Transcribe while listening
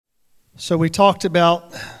So we talked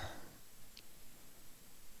about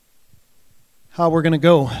how we're going to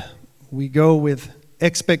go. We go with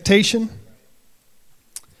expectation.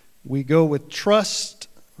 We go with trust,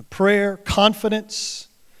 prayer, confidence.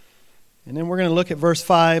 And then we're going to look at verse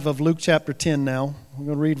 5 of Luke chapter 10 now. We're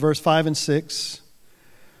going to read verse 5 and 6.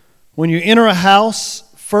 When you enter a house,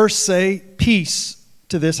 first say, peace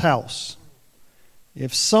to this house.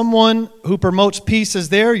 If someone who promotes peace is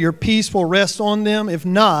there, your peace will rest on them. If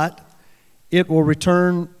not, it will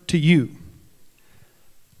return to you.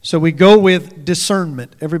 So we go with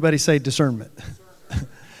discernment. Everybody say discernment.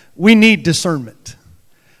 We need discernment.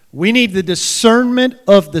 We need the discernment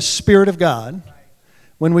of the Spirit of God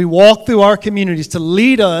when we walk through our communities to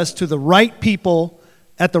lead us to the right people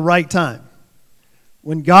at the right time.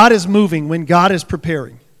 When God is moving, when God is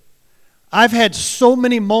preparing. I've had so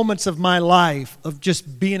many moments of my life of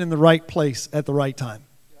just being in the right place at the right time.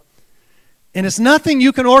 And it's nothing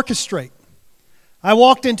you can orchestrate. I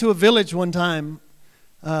walked into a village one time.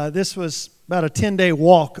 This was about a 10-day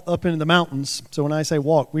walk up into the mountains. So when I say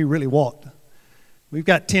walk, we really walked. We've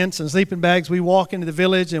got tents and sleeping bags. We walk into the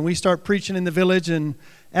village and we start preaching in the village. And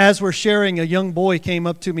as we're sharing, a young boy came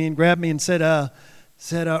up to me and grabbed me and said,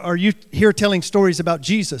 are you here telling stories about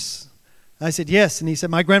Jesus? I said, yes. And he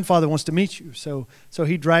said, my grandfather wants to meet you. So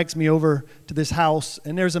he drags me over to this house.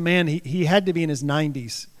 And there's a man, he had to be in his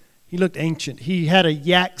 90s. He looked ancient. He had a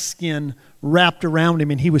yak skin wrapped around him,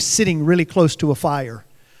 and he was sitting really close to a fire.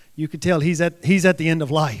 You could tell he's at the end of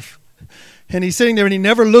life. And he's sitting there, and he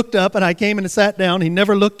never looked up. And I came and sat down. He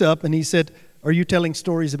never looked up, and he said, are you telling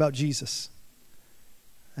stories about Jesus?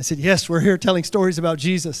 I said, yes, we're here telling stories about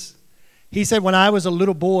Jesus. He said, when I was a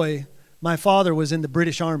little boy, my father was in the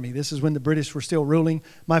British Army. This is when the British were still ruling.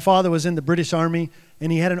 My father was in the British Army,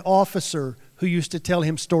 and he had an officer who used to tell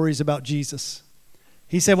him stories about Jesus.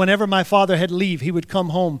 He said whenever my father had leave, he would come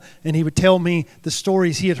home, and he would tell me the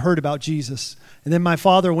stories he had heard about Jesus. And then my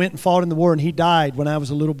father went and fought in the war, and he died when I was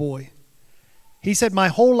a little boy. He said, my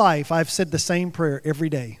whole life I've said the same prayer every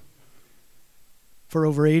day for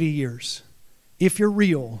over 80 years. If you're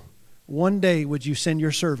real, one day would you send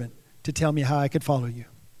your servant to tell me how I could follow you?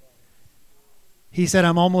 He said,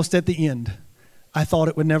 I'm almost at the end. I thought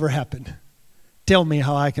it would never happen. Tell me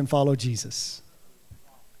how I can follow Jesus.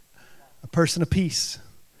 A person of peace.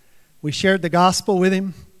 We shared the gospel with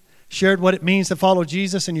him, shared what it means to follow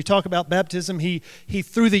Jesus. And you talk about baptism, he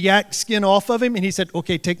threw the yak skin off of him and he said,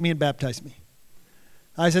 okay, take me and baptize me.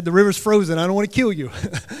 I said, the river's frozen. I don't want to kill you.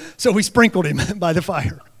 So we sprinkled him by the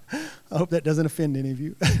fire. I hope that doesn't offend any of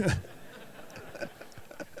you.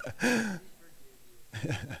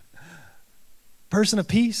 Person of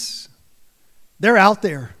peace. They're out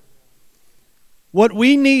there. What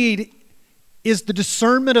we need is the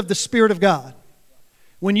discernment of the Spirit of God.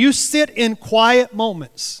 When you sit in quiet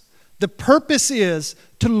moments, the purpose is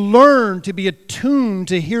to learn to be attuned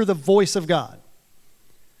to hear the voice of God.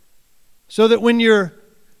 So that when you're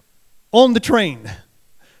on the train,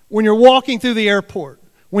 when you're walking through the airport,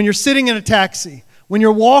 when you're sitting in a taxi, when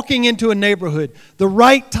you're walking into a neighborhood, the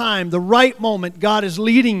right time, the right moment, God is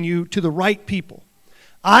leading you to the right people.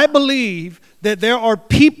 I believe that there are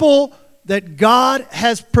people that God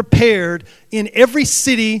has prepared in every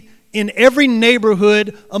city, in every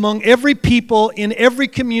neighborhood, among every people, in every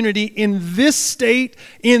community, in this state,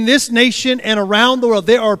 in this nation, and around the world.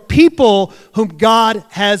 There are people whom God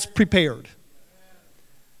has prepared.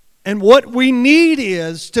 And what we need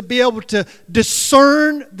is to be able to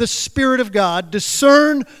discern the Spirit of God,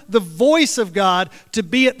 discern the voice of God, to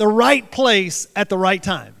be at the right place at the right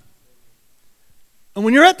time. And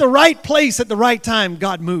when you're at the right place at the right time,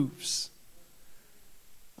 God moves.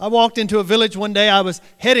 I walked into a village one day. I was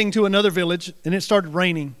heading to another village, and it started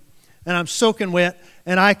raining. And I'm soaking wet,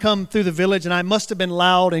 and I come through the village, and I must have been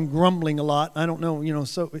loud and grumbling a lot. I don't know,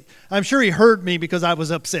 so I'm sure he heard me because I was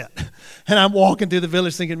upset. And I'm walking through the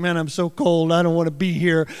village thinking, man, I'm so cold. I don't want to be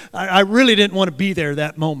here. I really didn't want to be there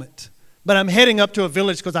that moment. But I'm heading up to a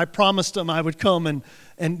village because I promised them I would come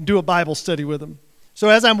and do a Bible study with them. So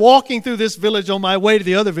as I'm walking through this village on my way to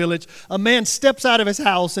the other village, a man steps out of his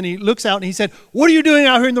house, and he looks out, and he said, what are you doing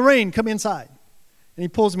out here in the rain? Come inside. And he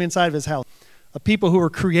pulls me inside of his house. A people who are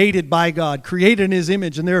created by God, created in His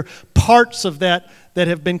image, and there are parts of that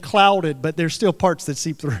have been clouded, but there's still parts that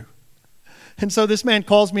seep through. And so this man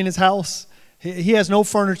calls me in his house. He has no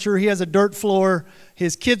furniture. He has a dirt floor.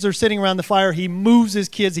 His kids are sitting around the fire. He moves his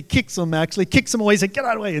kids. He kicks them away. He said, get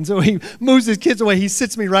out of the way. And so he moves his kids away. He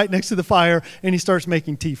sits me right next to the fire, and he starts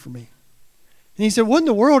making tea for me. And he said, what in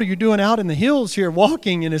the world are you doing out in the hills here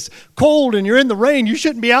walking, and it's cold, and you're in the rain? You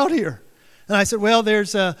shouldn't be out here. And I said, well,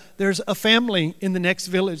 there's a family in the next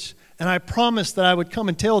village, And I promised that I would come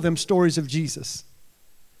and tell them stories of Jesus.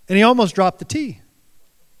 And he almost dropped the T.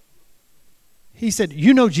 He said,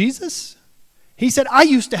 "You know Jesus?" He said, "I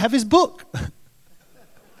used to have his book."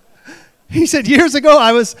 He said, "Years ago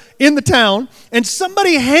I was in the town and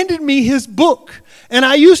somebody handed me his book. And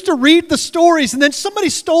I used to read the stories and then somebody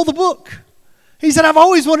stole the book." He said, "I've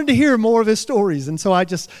always wanted to hear more of his stories." And so I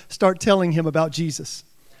just start telling him about Jesus.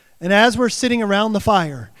 And as we're sitting around the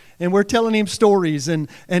fire and we're telling him stories and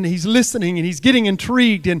he's listening and he's getting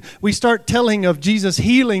intrigued and we start telling of Jesus'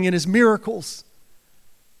 healing and his miracles.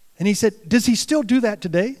 And he said, "Does he still do that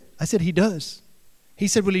today?" I said, "He does." He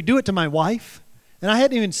said, "Will he do it to my wife?" And I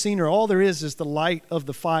hadn't even seen her. All there is the light of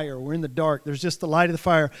the fire. We're in the dark. There's just the light of the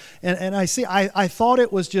fire. And I thought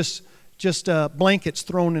it was just blankets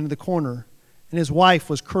thrown into the corner. And his wife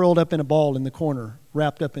was curled up in a ball in the corner,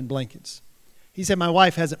 wrapped up in blankets. He said, "My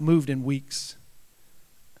wife hasn't moved in weeks.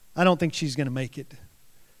 I don't think she's going to make it."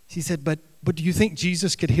 He said, but do you think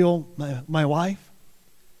Jesus could heal my wife?"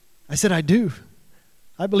 I said, "I do.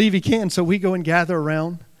 I believe he can." So we go and gather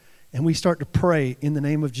around and we start to pray in the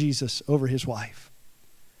name of Jesus over his wife.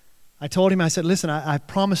 I told him, I said, "Listen, I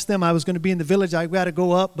promised them I was going to be in the village. I've got to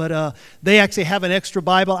go up, but they actually have an extra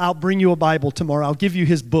Bible. I'll bring you a Bible tomorrow. I'll give you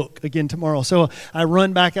his book again tomorrow." So I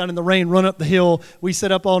run back out in the rain, run up the hill. We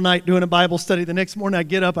sit up all night doing a Bible study. The next morning I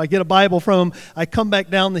get up, I get a Bible from him. I come back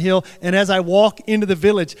down the hill, and as I walk into the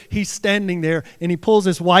village, he's standing there, and he pulls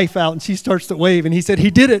his wife out, and she starts to wave. And he said, "He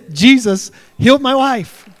did it. Jesus healed my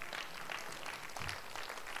wife."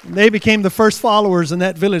 And they became the first followers in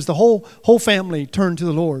that village. The whole family turned to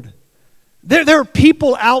the Lord. There are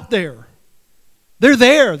people out there. They're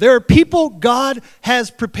there. There are people God has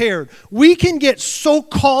prepared. We can get so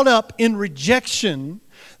caught up in rejection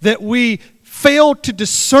that we fail to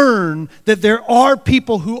discern that there are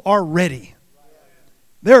people who are ready.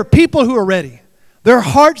 There are people who are ready. There are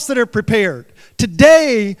hearts that are prepared.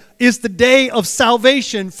 Today is the day of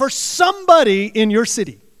salvation for somebody in your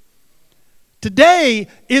city. Today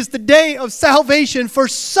is the day of salvation for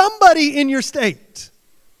somebody in your state.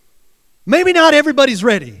 Maybe not everybody's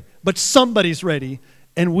ready, but somebody's ready,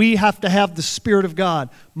 and we have to have the Spirit of God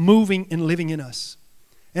moving and living in us.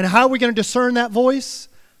 And how are we going to discern that voice?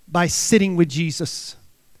 By sitting with Jesus.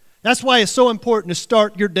 That's why it's so important to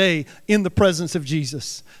start your day in the presence of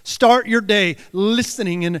Jesus. Start your day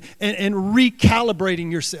listening and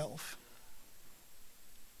recalibrating yourself.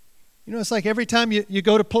 You know, it's like every time you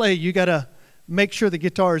go to play, you got to make sure the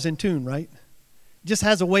guitar is in tune, right? It just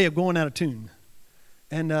has a way of going out of tune.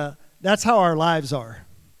 And that's how our lives are.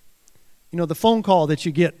 You know, the phone call that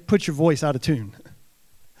you get puts your voice out of tune.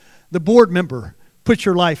 The board member puts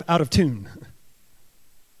your life out of tune.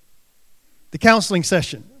 The counseling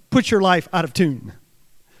session puts your life out of tune.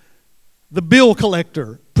 The bill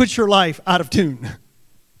collector puts your life out of tune.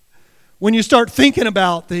 When you start thinking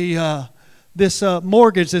about this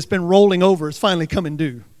mortgage that's been rolling over, it's finally coming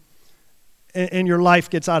due, and your life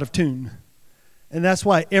gets out of tune. And that's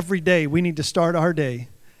why every day we need to start our day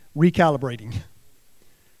recalibrating,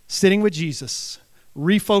 sitting with Jesus,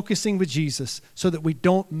 refocusing with Jesus so that we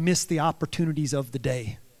don't miss the opportunities of the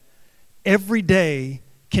day. Every day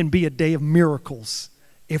can be a day of miracles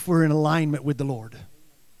if we're in alignment with the Lord.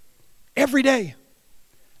 Every day.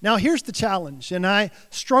 Now here's the challenge, and I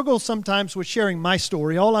struggle sometimes with sharing my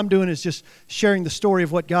story. All I'm doing is just sharing the story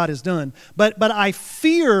of what God has done. But I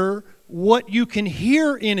fear what you can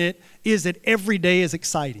hear in it is that every day is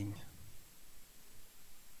exciting.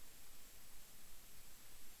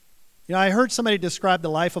 You know, I heard somebody describe the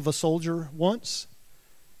life of a soldier once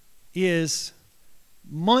is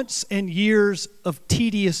months and years of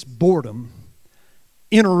tedious boredom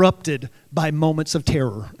interrupted by moments of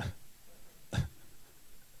terror.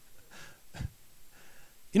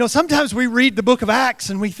 You know, sometimes we read the book of Acts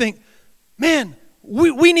and we think, man,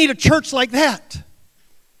 we need a church like that.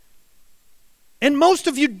 And most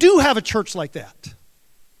of you do have a church like that.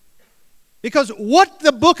 Because what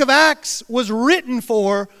the book of Acts was written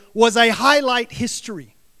for was a highlight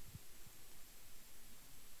history.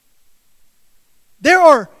 There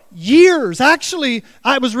are years. Actually,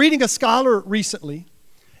 I was reading a scholar recently,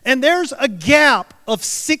 and there's a gap of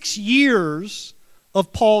 6 years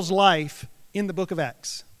of Paul's life in the book of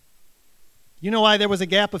Acts. You know why there was a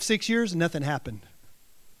gap of 6 years? Nothing happened.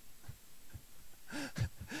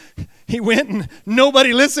 He went and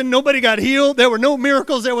nobody listened, nobody got healed, there were no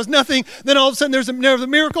miracles, there was nothing. Then all of a sudden there's a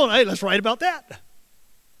miracle, and hey, let's write about that.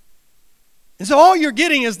 And so all you're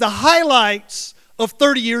getting is the highlights of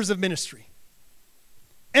 30 years of ministry.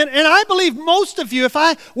 And I believe most of you, if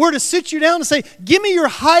I were to sit you down and say, give me your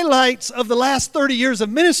highlights of the last 30 years of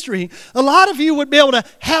ministry, a lot of you would be able to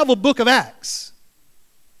have a book of Acts.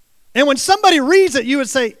 And when somebody reads it, you would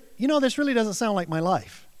say, this really doesn't sound like my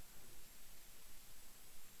life.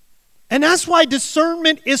 And that's why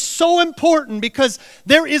discernment is so important, because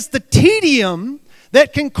there is the tedium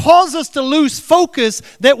that can cause us to lose focus,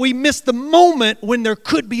 that we miss the moment when there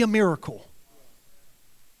could be a miracle.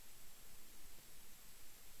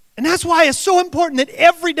 And that's why it's so important that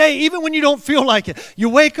every day, even when you don't feel like it, you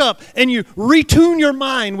wake up and you retune your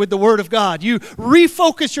mind with the Word of God. You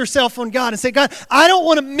refocus yourself on God and say, God, I don't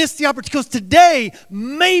want to miss the opportunity, because today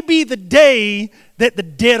may be the day that the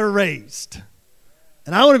dead are raised.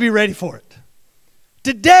 And I want to be ready for it.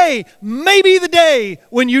 Today may be the day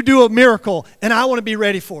when you do a miracle, and I want to be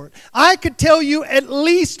ready for it. I could tell you at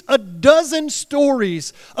least a dozen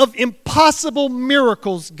stories of impossible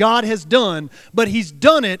miracles God has done, but He's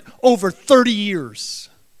done it over 30 years.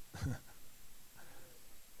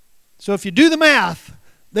 So if you do the math,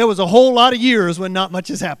 there was a whole lot of years when not much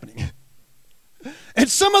is happening. And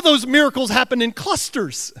some of those miracles happened in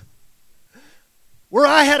clusters, where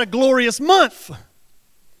I had a glorious month,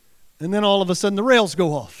 and then all of a sudden the rails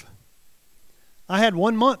go off. I had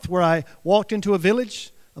 1 month where I walked into a village,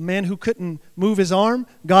 a man who couldn't move his arm,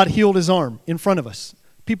 God healed his arm in front of us.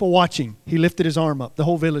 People watching, he lifted his arm up. The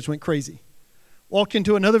whole village went crazy. Walked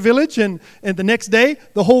into another village, and the next day,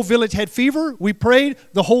 the whole village had fever. We prayed.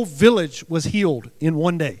 The whole village was healed in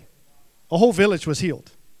one day. The whole village was healed.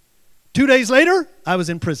 2 days later, I was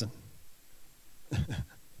in prison.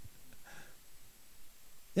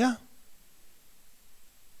 Yeah.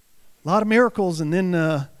 A lot of miracles, and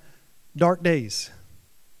then dark days.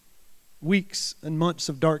 Weeks and months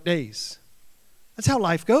of dark days. That's how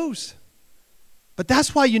life goes. But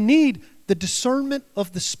that's why you need the discernment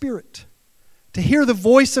of the Spirit, to hear the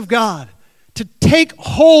voice of God, to take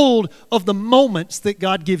hold of the moments that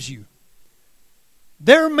God gives you.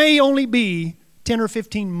 There may only be 10 or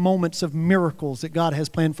 15 moments of miracles that God has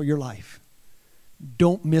planned for your life.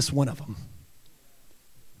 Don't miss one of them.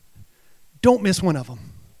 Don't miss one of them.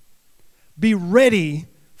 Be ready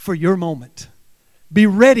for your moment. Be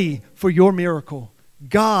ready for your miracle.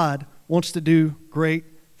 God wants to do great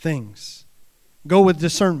things. Go with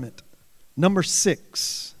discernment. Number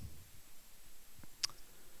 6.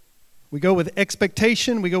 We go with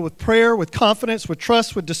expectation. We go with prayer, with confidence, with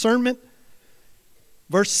trust, with discernment.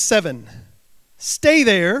 Verse 7. Stay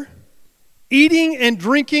there, eating and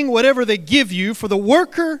drinking whatever they give you, for the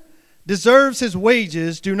worker deserves his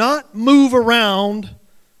wages. Do not move around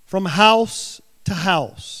from house to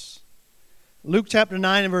house. Luke chapter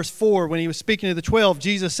 9 and verse 4, when he was speaking to the 12,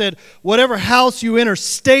 Jesus said, whatever house you enter,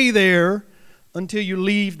 stay there until you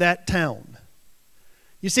leave that town.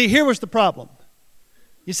 You see, here was the problem.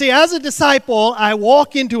 You see, as a disciple, I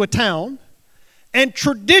walk into a town, and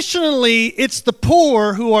traditionally, it's the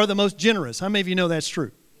poor who are the most generous. How many of you know that's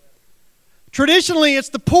true? Traditionally, it's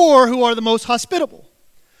the poor who are the most hospitable.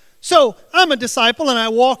 So I'm a disciple, and I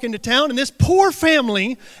walk into town, and this poor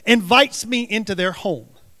family invites me into their home.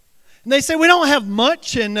 And they say, we don't have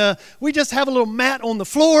much, and we just have a little mat on the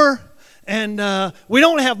floor, and we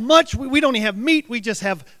don't have much. We don't even have meat. We just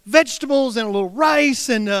have vegetables and a little rice,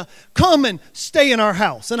 and come and stay in our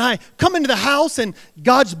house. And I come into the house, and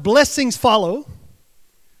God's blessings follow.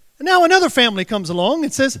 And now another family comes along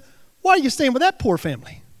and says, why are you staying with that poor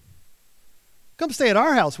family? Come stay at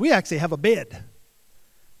our house. We actually have a bed.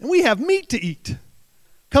 And we have meat to eat.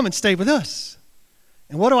 Come and stay with us.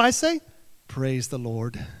 And what do I say? Praise the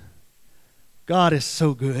Lord. God is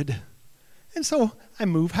so good. And so I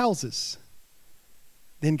move houses.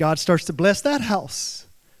 Then God starts to bless that house.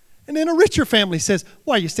 And then a richer family says,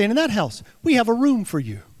 why are you staying in that house? We have a room for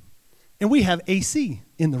you. And we have AC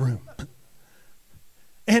in the room.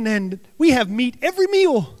 And then we have meat every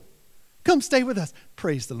meal. Come stay with us.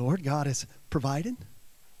 Praise the Lord. God has provided.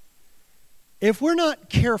 If we're not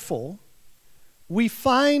careful, we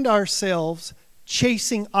find ourselves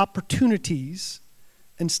chasing opportunities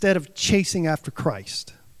instead of chasing after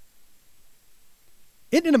Christ.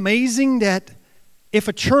 Isn't it amazing that if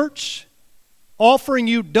a church offering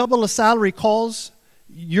you double a salary calls,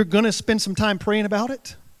 you're going to spend some time praying about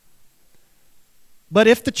it? But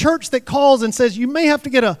if the church that calls and says you may have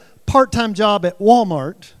to get a part-time job at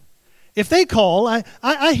Walmart, if they call,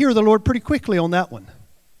 I hear the Lord pretty quickly on that one.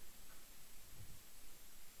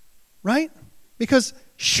 Right? Because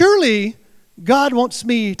surely God wants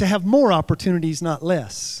me to have more opportunities, not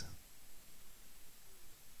less.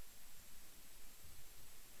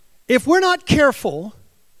 If we're not careful,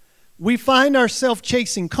 we find ourselves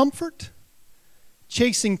chasing comfort,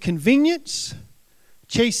 chasing convenience,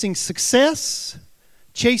 chasing success,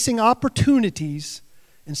 chasing opportunities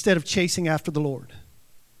instead of chasing after the Lord.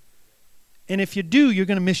 And if you do, you're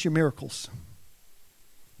going to miss your miracles.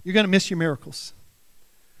 You're going to miss your miracles.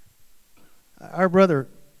 Our brother,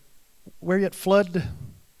 where you at? Floodway.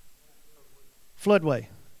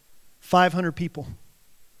 500 people.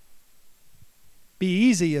 Be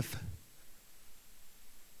easy if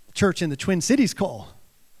the church in the Twin Cities call.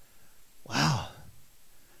 Wow.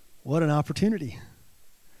 What an opportunity.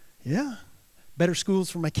 Yeah. Better schools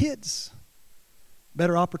for my kids.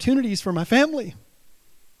 Better opportunities for my family.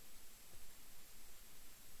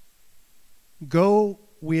 Go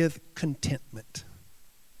with contentment.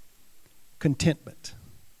 Contentment.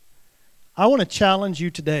 I want to challenge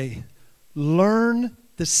you today. Learn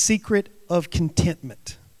the secret of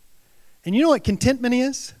contentment. And you know what contentment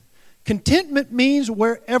is? Contentment means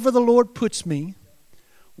wherever the Lord puts me,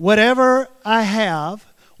 whatever I have,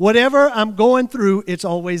 whatever I'm going through, it's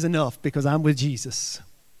always enough because I'm with Jesus.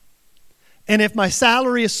 And if my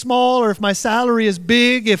salary is small or if my salary is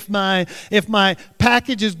big, if my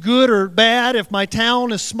package is good or bad, if my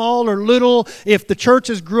town is small or little, if the church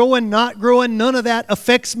is growing, not growing, none of that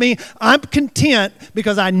affects me. I'm content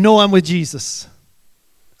because I know I'm with Jesus.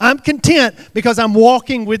 I'm content because I'm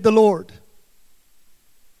walking with the Lord.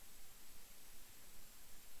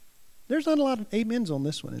 There's not a lot of amens on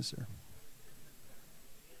this one, is there?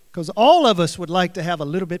 Because all of us would like to have a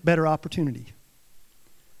little bit better opportunity.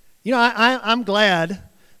 You know, I'm glad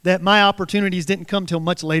that my opportunities didn't come till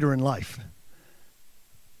much later in life.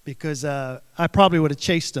 Because I probably would have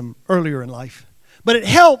chased them earlier in life. But it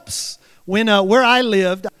helps when where I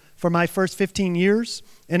lived for my first 15 years,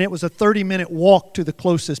 and it was a 30-minute walk to the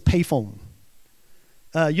closest payphone.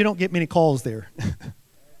 You don't get many calls there.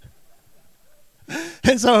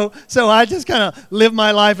 And so I just kind of lived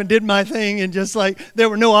my life and did my thing, and just like there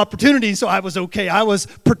were no opportunities, so I was okay. I was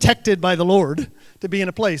protected by the Lord to be in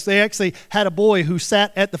a place. They actually had a boy who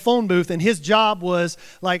sat at the phone booth, and his job was,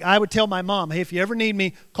 like, I would tell my mom, hey, if you ever need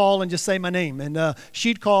me, call and just say my name. And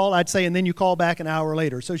she'd call, I'd say, and then you call back an hour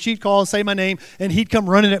later. So she'd call and say my name, and he'd come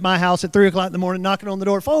running at my house at 3 o'clock in the morning, knocking on the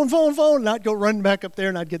door, phone, phone, phone, and I'd go running back up there,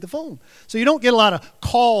 and I'd get the phone. So you don't get a lot of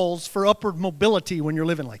calls for upward mobility when you're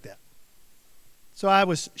living like that. So I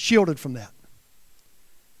was shielded from that.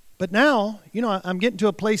 But now, you know, I'm getting to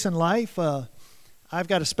a place in life. I've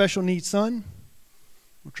got a special needs son.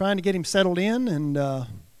 We're trying to get him settled in, and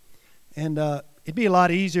it'd be a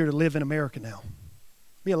lot easier to live in America now.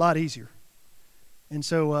 It'd be a lot easier. And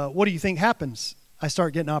so what do you think happens? I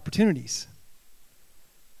start getting opportunities.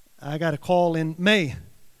 I got a call in May,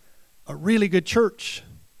 a really good church.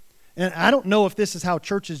 And I don't know if this is how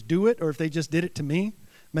churches do it or if they just did it to me.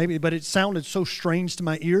 Maybe, but it sounded so strange to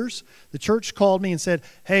my ears. The church called me and said,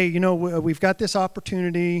 hey, you know, we've got this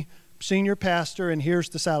opportunity, senior pastor, and here's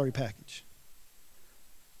the salary package.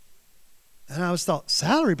 And I thought,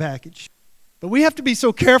 salary package? But we have to be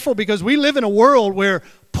so careful because we live in a world where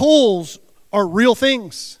pulls are real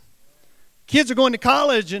things. Kids are going to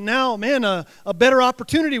college, and now, man, a better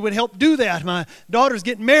opportunity would help do that. My daughter's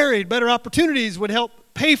getting married. Better opportunities would help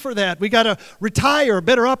pay for that. We got to retire.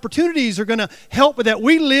 Better opportunities are going to help with that.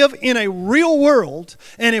 We live in a real world,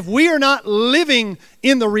 and if we are not living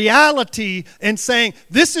in the reality and saying,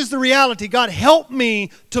 this is the reality, God, help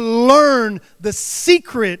me to learn the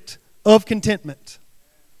secret of contentment.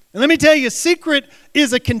 And let me tell you, secret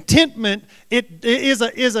is a contentment.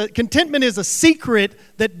 Contentment is a secret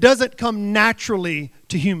that doesn't come naturally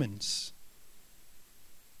to humans.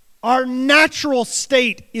 Our natural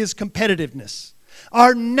state is competitiveness.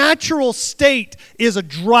 Our natural state is a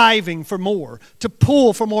driving for more, to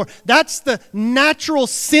pull for more. That's the natural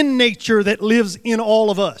sin nature that lives in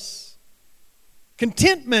all of us.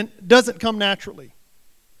 Contentment doesn't come naturally.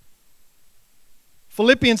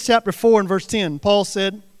 Philippians chapter 4 and verse 10, Paul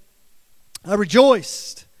said, I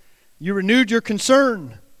rejoiced. You renewed your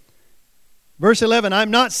concern. Verse 11, I'm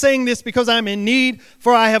not saying this because I'm in need,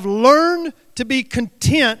 for I have learned to be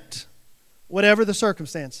content whatever the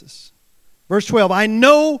circumstances. Verse 12, I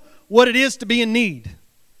know what it is to be in need.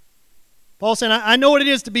 Paul said, I know what it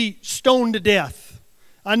is to be stoned to death.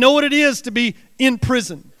 I know what it is to be in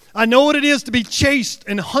prison. I know what it is to be chased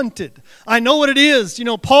and hunted. I know what it is. You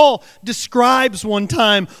know, Paul describes one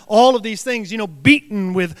time all of these things, you know,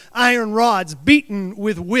 beaten with iron rods, beaten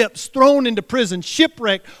with whips, thrown into prison,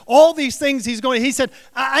 shipwrecked, all these things he said,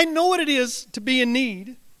 I know what it is to be in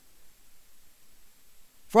need.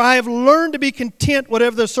 For I have learned to be content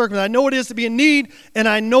whatever the circumstances. I know what it is to be in need, and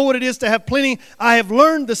I know what it is to have plenty. I have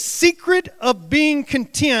learned the secret of being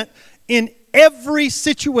content in every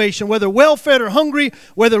situation, whether well-fed or hungry,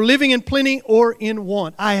 whether living in plenty or in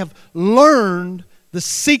want. I have learned the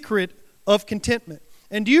secret of contentment.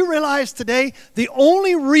 And do you realize today, the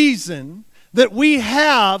only reason that we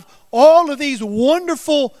have all of these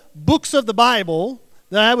wonderful books of the Bible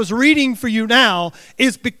that I was reading for you now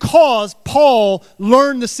is because Paul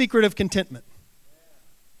learned the secret of contentment.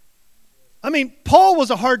 I mean, Paul was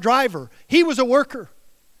a hard driver. He was a worker.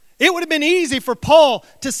 It would have been easy for Paul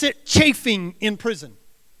to sit chafing in prison.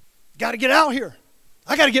 Got to get out here.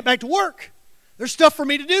 I got to get back to work. There's stuff for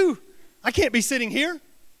me to do. I can't be sitting here.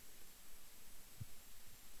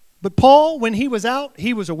 But Paul, when he was out,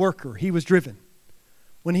 he was a worker. He was driven.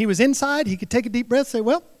 When he was inside, he could take a deep breath and say,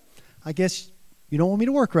 well, I guess you don't want me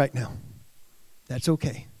to work right now. That's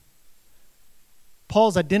okay.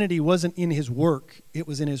 Paul's identity wasn't in his work. It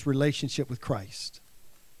was in his relationship with Christ.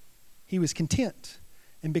 He was content.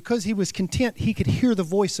 And because he was content, he could hear the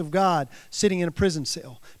voice of God sitting in a prison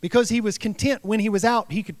cell. Because he was content when he was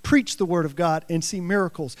out, he could preach the word of God and see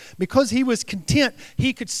miracles. Because he was content,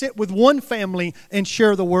 he could sit with one family and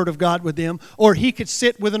share the word of God with them. Or he could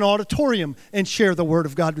sit with an auditorium and share the word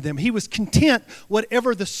of God with them. He was content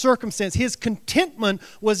whatever the circumstance. His contentment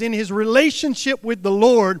was in his relationship with the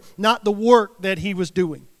Lord, not the work that he was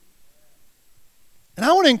doing. And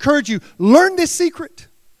I want to encourage you, learn this secret.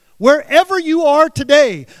 Wherever you are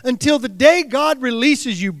today, until the day God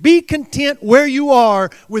releases you, be content where you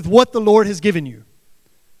are with what the Lord has given you.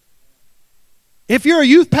 If you're a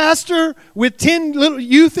youth pastor with 10 little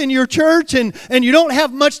youth in your church and you don't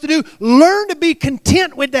have much to do, learn to be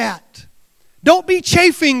content with that. Don't be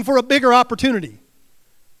chafing for a bigger opportunity.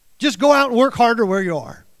 Just go out and work harder where you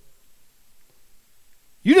are.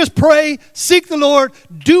 You just pray, seek the Lord,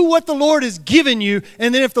 do what the Lord has given you,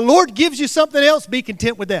 and then if the Lord gives you something else, be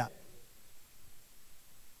content with that.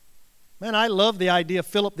 Man, I love the idea of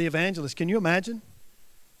Philip the evangelist. Can you imagine?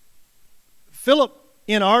 Philip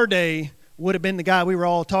in our day would have been the guy we were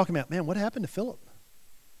all talking about. Man, what happened to Philip?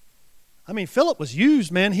 I mean, Philip was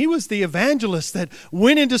used, man. He was the evangelist that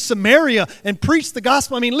went into Samaria and preached the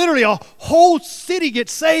gospel. I mean, literally a whole city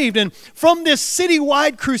gets saved. And from this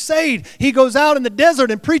citywide crusade, he goes out in the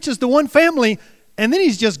desert and preaches to one family, and then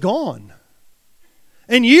he's just gone.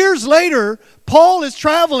 And years later, Paul is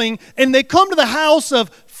traveling, and they come to the house of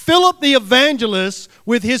Philip the evangelist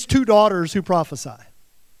with his 2 daughters who prophesy.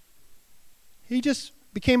 He just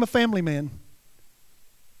became a family man,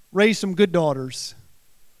 raised some good daughters.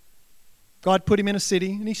 God put him in a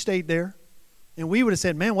city, and he stayed there. And we would have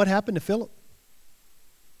said, man, what happened to Philip?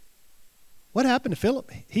 What happened to Philip?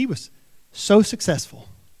 He was so successful.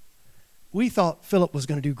 We thought Philip was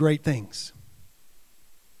going to do great things.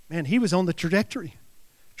 Man, he was on the trajectory.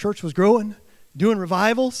 Church was growing, doing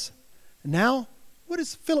revivals. And now, what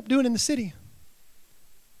is Philip doing in the city?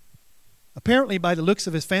 Apparently, by the looks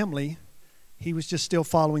of his family, he was just still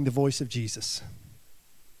following the voice of Jesus.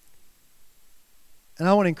 And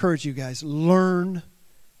I want to encourage you guys, learn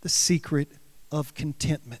the secret of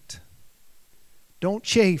contentment. Don't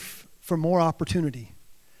chafe for more opportunity.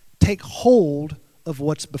 Take hold of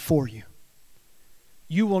what's before you.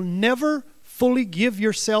 You will never fully give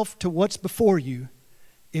yourself to what's before you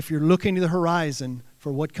if you're looking to the horizon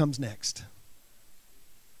for what comes next.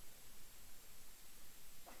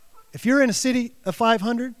 If you're in a city of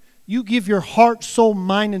 500, you give your heart, soul,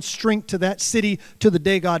 mind, and strength to that city till the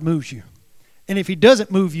day God moves you. And if he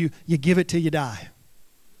doesn't move you, you give it till you die.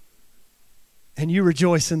 And you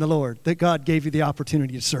rejoice in the Lord that God gave you the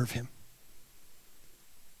opportunity to serve him.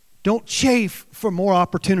 Don't chafe for more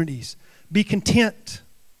opportunities. Be content.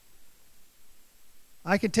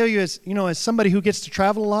 I can tell you, as somebody who gets to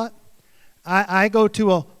travel a lot, I go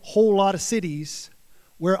to a whole lot of cities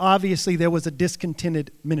where obviously there was a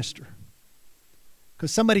discontented minister.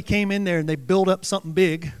 Because somebody came in there and they built up something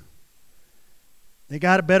big. They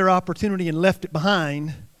got a better opportunity and left it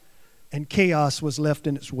behind, and chaos was left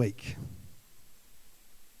in its wake.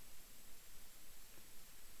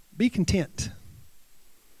 Be content.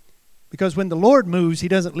 Because when the Lord moves, he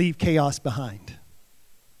doesn't leave chaos behind.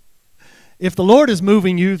 If the Lord is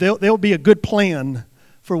moving you, there'll be a good plan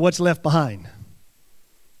for what's left behind.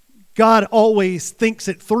 God always thinks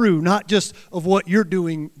it through, not just of what you're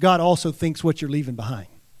doing. God also thinks what you're leaving behind.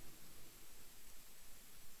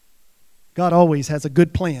 God always has a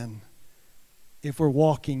good plan if we're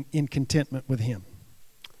walking in contentment with him.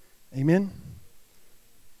 Amen?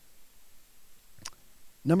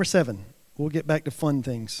 Number 7. We'll get back to fun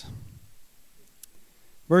things.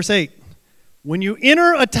 Verse 8. When you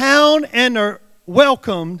enter a town and are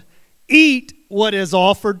welcomed, eat what is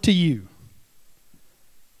offered to you.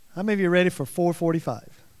 How many of you are ready for 4:45?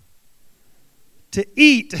 To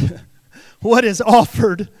eat what is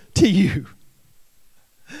offered to you.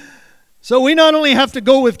 So we not only have to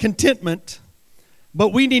go with contentment, but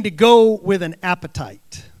we need to go with an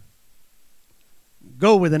appetite.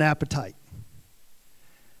 Go with an appetite.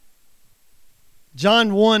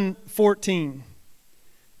 John 1:14.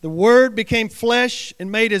 The Word became flesh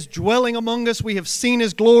and made His dwelling among us. We have seen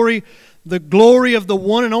His glory, the glory of the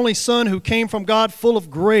one and only Son who came from God, full of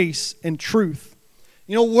grace and truth.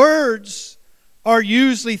 You know, words are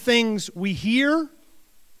usually things we hear.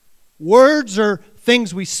 Words are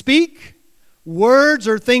things we speak. Words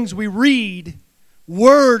are things we read.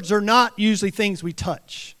 Words are not usually things we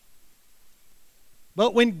touch.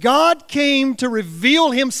 But when God came to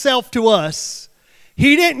reveal Himself to us,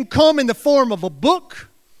 He didn't come in the form of a book.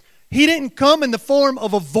 He didn't come in the form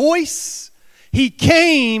of a voice. He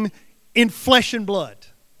came in flesh and blood.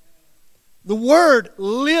 The Word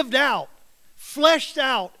lived out, fleshed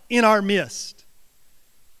out in our midst.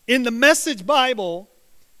 In the Message Bible,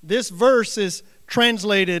 this verse is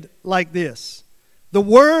translated like this: the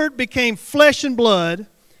Word became flesh and blood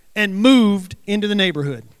and moved into the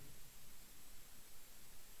neighborhood.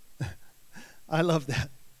 I love that.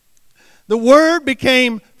 The Word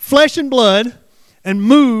became flesh and blood and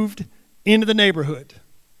moved into the neighborhood.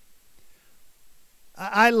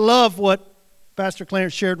 I love what Pastor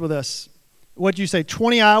Clarence shared with us. What'd you say,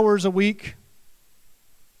 20 hours a week?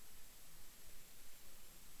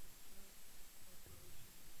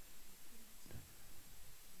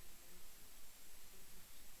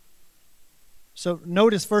 So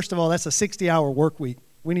notice, first of all, that's a 60-hour work week.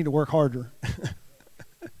 We need to work harder.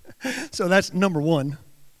 So that's number one.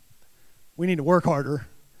 We need to work harder.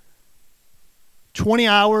 20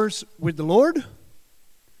 hours with the Lord,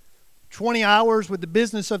 20 hours with the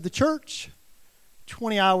business of the church,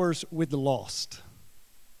 20 hours with the lost.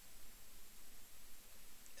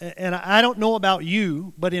 And I don't know about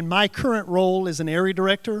you, but in my current role as an area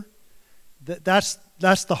director, that's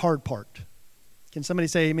the hard part. Can somebody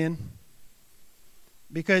say amen?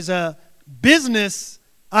 Because business,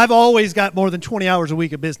 I've always got more than 20 hours a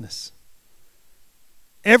week of business.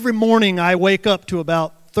 Every morning I wake up to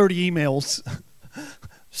about 30 emails.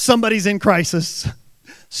 Somebody's in crisis.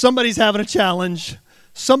 Somebody's having a challenge.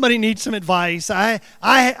 Somebody needs some advice.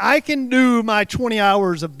 I can do my 20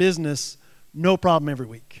 hours of business no problem every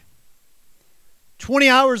week. 20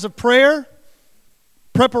 hours of prayer,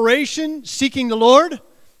 preparation, seeking the Lord.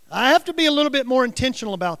 I have to be a little bit more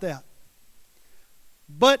intentional about that.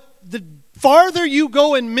 But the farther you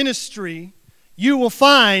go in ministry, you will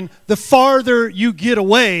find the farther you get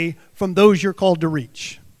away from those you're called to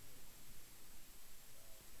reach.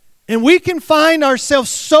 And we can find ourselves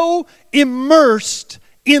so immersed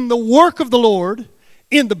in the work of the Lord,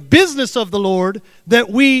 in the business of the Lord, that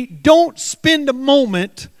we don't spend a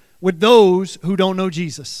moment with those who don't know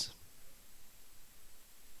Jesus.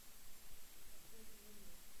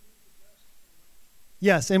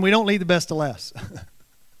 Yes, and we don't leave the best to last.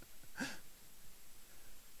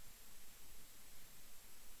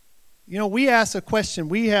 You know, we ask a question.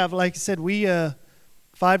 We have, like I said,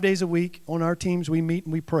 5 days a week on our teams, we meet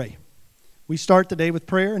and we pray. We start the day with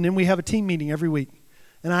prayer, and then we have a team meeting every week.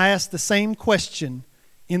 And I ask the same question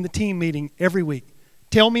in the team meeting every week.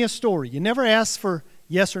 Tell me a story. You never ask for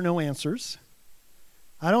yes or no answers.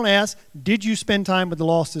 I don't ask, did you spend time with the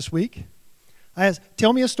lost this week? I ask,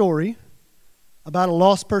 tell me a story about a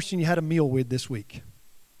lost person you had a meal with this week.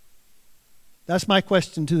 That's my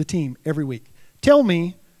question to the team every week. Tell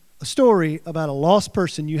me a story about a lost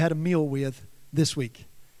person you had a meal with this week.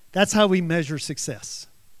 That's how we measure success.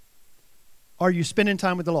 Are you spending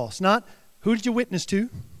time with the lost? Not who did you witness to?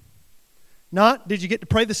 Not did you get to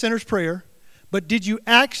pray the sinner's prayer? But did you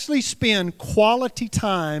actually spend quality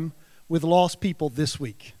time with lost people this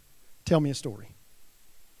week? Tell me a story.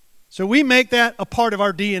 So we make that a part of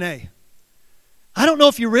our DNA. I don't know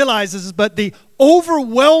if you realize this, but the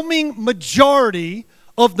overwhelming majority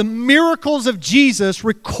of the miracles of Jesus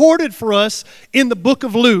recorded for us in the book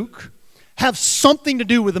of Luke have something to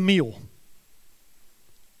do with a meal.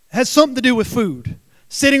 Has something to do with food,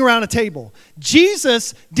 sitting around a table.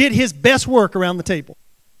 Jesus did His best work around the table.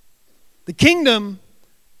 The kingdom,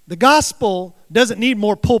 the gospel doesn't need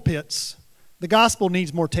more pulpits. The gospel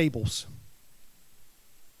needs more tables.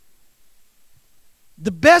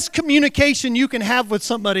 The best communication you can have with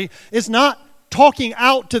somebody is not talking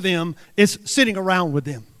out to them, it's sitting around with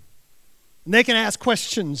them. And they can ask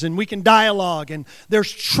questions and we can dialogue and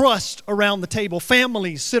there's trust around the table.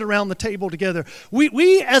 Families sit around the table together.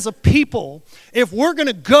 We as a people, if we're going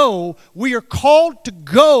to go, we are called to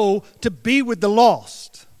go to be with the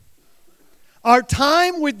lost. Our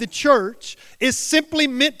time with the church is simply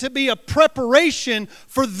meant to be a preparation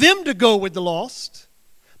for them to go with the lost.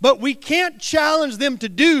 But we can't challenge them to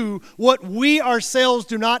do what we ourselves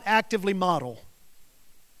do not actively model.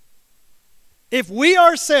 If we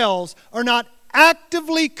ourselves are not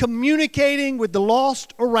actively communicating with the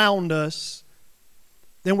lost around us,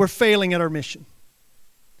 then we're failing at our mission.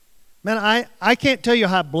 Man, I can't tell you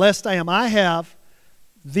how blessed I am. I have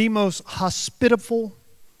the most hospitable,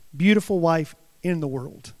 beautiful wife in the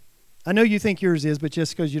world. I know you think yours is, but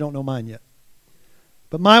just because you don't know mine yet.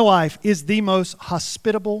 But my wife is the most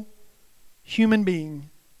hospitable human being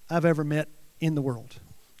I've ever met in the world.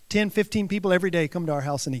 10, 15 people every day come to our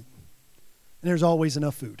house and eat. And there's always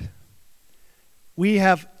enough food. We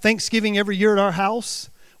have Thanksgiving every year at our house.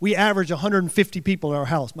 We average 150 people at our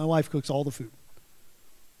house. My wife cooks all the food.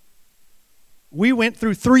 We went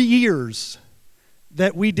through 3 years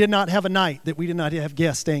that we did not have a night that we did not have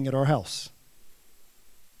guests staying at our house.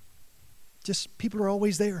 Just people are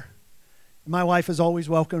always there. My wife has always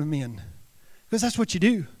welcomed them in. Because that's what you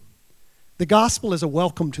do. The gospel is a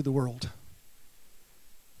welcome to the world.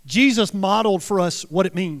 Jesus modeled for us what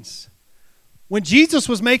it means. When Jesus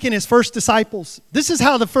was making his first disciples, this is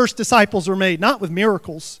how the first disciples were made, not with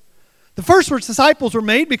miracles. The first disciples were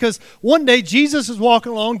made because one day Jesus is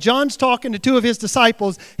walking along. John's talking to two of his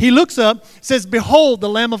disciples. He looks up, says, "Behold, the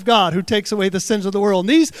Lamb of God who takes away the sins of the world." And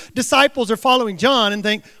these disciples are following John and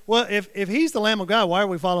think, well, if he's the Lamb of God, why are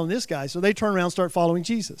we following this guy? So they turn around and start following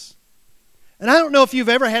Jesus. And I don't know if you've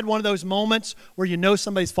ever had one of those moments where you know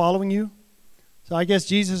somebody's following you. So I guess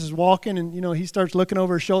Jesus is walking and, he starts looking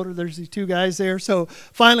over his shoulder. There's these two guys there. So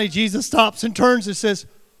finally Jesus stops and turns and says,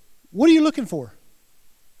 "What are you looking for?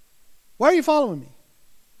 Why are you following me?"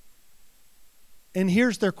 And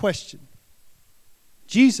here's their question.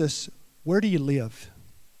 "Jesus, where do you live?"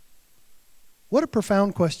 What a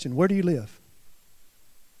profound question. Where do you live?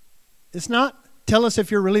 It's not, tell us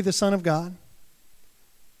if you're really the Son of God.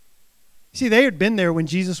 See, they had been there when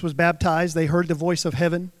Jesus was baptized. They heard the voice of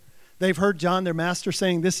heaven. They've heard John, their master,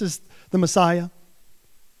 saying, "This is the Messiah."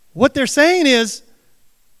 What they're saying is,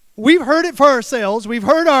 we've heard it for ourselves. We've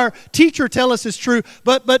heard our teacher tell us it's true.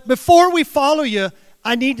 But before we follow you,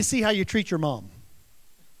 I need to see how you treat your mom.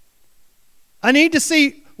 I need to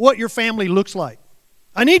see what your family looks like.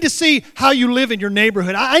 I need to see how you live in your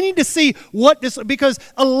neighborhood. I need to see because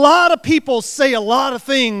a lot of people say a lot of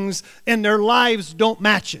things and their lives don't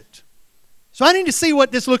match it. So I need to see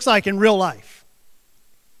what this looks like in real life.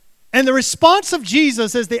 And the response of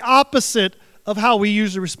Jesus is the opposite of how we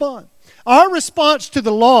usually respond. Our response to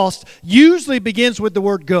the lost usually begins with the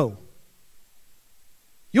word "go."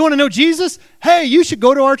 You want to know Jesus? Hey, you should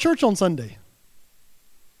go to our church on Sunday.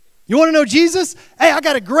 You want to know Jesus? Hey, I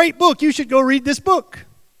got a great book. You should go read this book.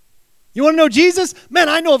 You want to know Jesus? Man,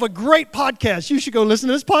 I know of a great podcast. You should go listen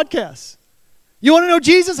to this podcast. You want to know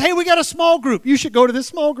Jesus? Hey, we got a small group. You should go to this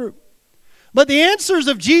small group. But the answers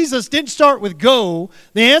of Jesus didn't start with go.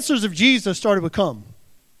 The answers of Jesus started with come.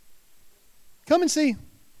 Come and see.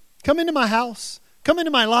 Come into my house. Come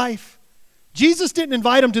into my life. Jesus didn't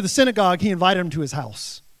invite him to the synagogue. He invited him to his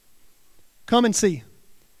house. Come and see.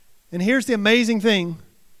 And here's the amazing thing.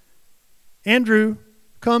 Andrew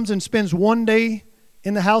comes and spends one day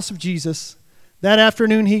in the house of Jesus. That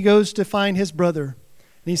afternoon he goes to find his brother.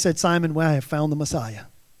 And he said, "Simon, well, I have found the Messiah."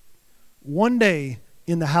 One day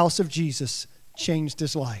in the house of Jesus changed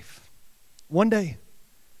his life. One day.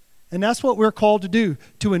 And that's what we're called to do,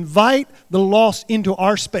 to invite the lost into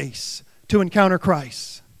our space to encounter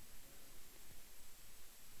Christ.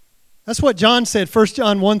 That's what John said, 1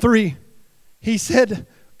 John 1:3. He said,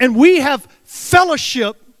 "And we have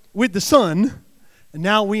fellowship with the Son, and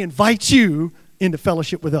now we invite you into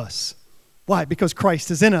fellowship with us." Why? Because Christ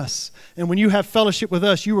is in us. And when you have fellowship with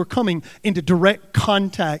us, you are coming into direct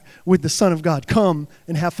contact with the Son of God. Come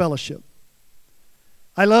and have fellowship.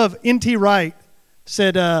 I love N.T. Wright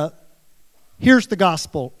said, here's the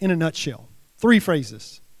gospel in a nutshell. 3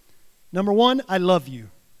 phrases. Number 1, I love you.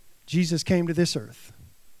 Jesus came to this earth.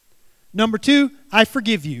 Number 2, I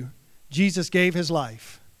forgive you. Jesus gave his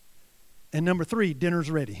life. And number 3,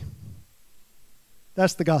 dinner's ready.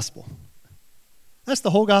 That's the gospel. That's the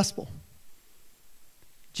whole gospel.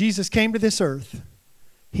 Jesus came to this earth.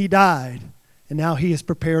 He died. And now he has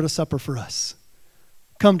prepared a supper for us.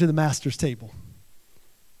 Come to the Master's table.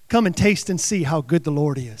 Come and taste and see how good the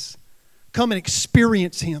Lord is. Come and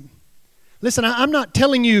experience him. Listen, I'm not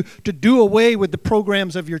telling you to do away with the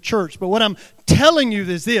programs of your church, but what I'm telling you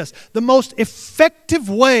is this. The most effective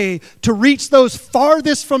way to reach those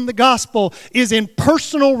farthest from the gospel is in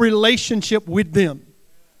personal relationship with them.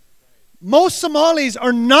 Most Somalis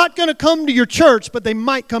are not going to come to your church, but they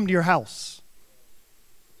might come to your house.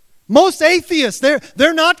 Most atheists,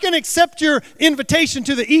 they're not going to accept your invitation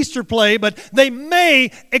to the Easter play, but they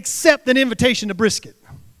may accept an invitation to brisket,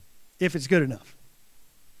 if it's good enough.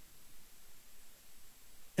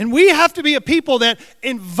 And we have to be a people that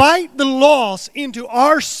invite the lost into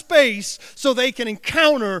our space so they can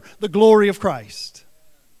encounter the glory of Christ.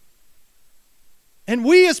 And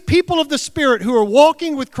we as people of the Spirit who are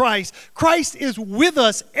walking with Christ, Christ is with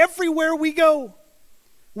us everywhere we go.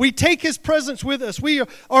 We take His presence with us. We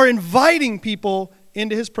are inviting people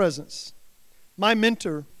into His presence. My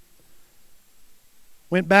mentor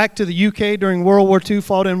went back to the UK during World War II,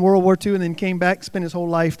 fought in World War II, and then came back, spent his whole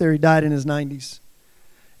life there. He died in his 90s.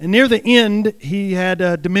 And near the end, he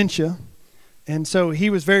had dementia, and so he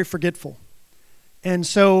was very forgetful. And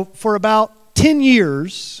so for about 10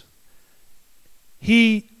 years,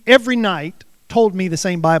 he, every night, told me the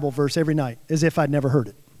same Bible verse every night, as if I'd never heard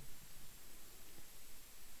it.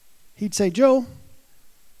 He'd say, Joe,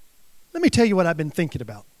 let me tell you what I've been thinking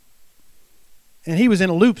about. And he was in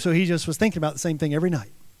a loop, so he just was thinking about the same thing every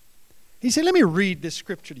night. He said, let me read this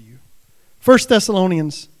scripture to you. 1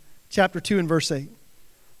 Thessalonians chapter 2 and verse 8.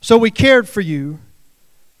 So we cared for you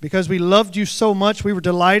because we loved you so much. We were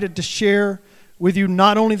delighted to share with you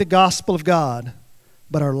not only the gospel of God,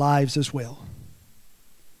 but our lives as well.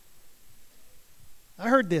 I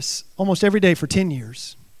heard this almost every day for 10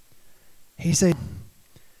 years. He said,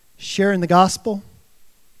 sharing the gospel,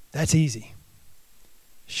 that's easy.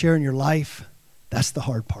 Sharing your life, that's the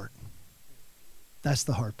hard part. That's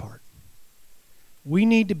the hard part. We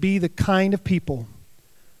need to be the kind of people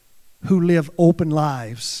who live open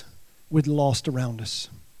lives with the lost around us.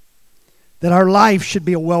 That our life should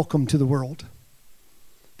be a welcome to the world.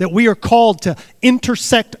 That we are called to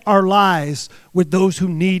intersect our lives with those who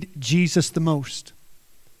need Jesus the most.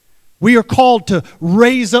 We are called to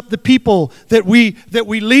raise up the people that we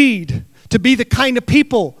lead, to be the kind of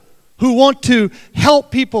people who want to help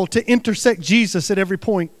people to intersect Jesus at every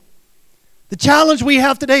point. The challenge we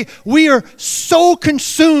have today, we are so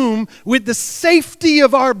consumed with the safety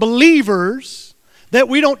of our believers that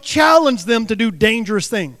we don't challenge them to do dangerous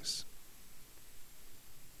things.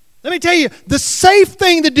 Let me tell you, the safe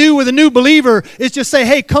thing to do with a new believer is just say,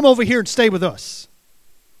 hey, come over here and stay with us.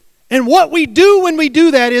 And what we do when we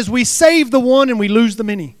do that is we save the one and we lose the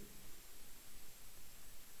many.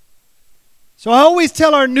 So I always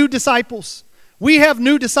tell our new disciples, we have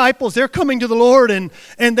new disciples, they're coming to the Lord and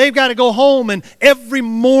they've got to go home, and every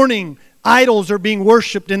morning idols are being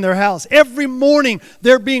worshiped in their house. Every morning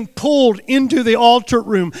they're being pulled into the altar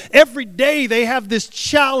room. Every day they have this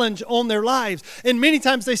challenge on their lives. And many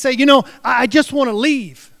times they say, I just want to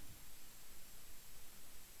leave.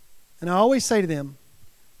 And I always say to them,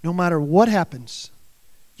 no matter what happens,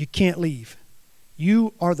 you can't leave.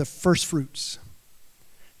 You are the first fruits.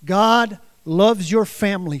 God loves your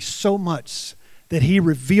family so much that He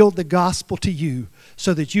revealed the gospel to you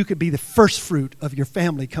so that you could be the first fruit of your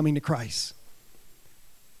family coming to Christ.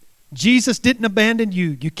 Jesus didn't abandon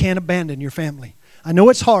you. You can't abandon your family. I know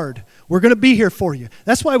it's hard. We're going to be here for you.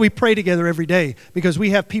 That's why we pray together every day, because we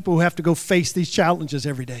have people who have to go face these challenges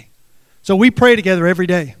every day. So we pray together every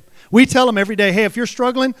day. We tell them every day, hey, if you're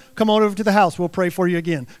struggling, come on over to the house. We'll pray for you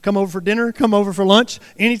again. Come over for dinner. Come over for lunch.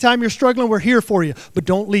 Anytime you're struggling, we're here for you. But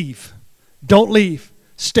don't leave. Don't leave.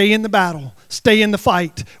 Stay in the battle. Stay in the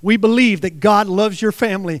fight. We believe that God loves your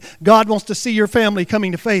family. God wants to see your family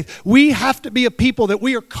coming to faith. We have to be a people that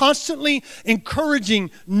we are constantly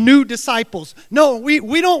encouraging new disciples. No,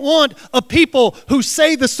 we don't want a people who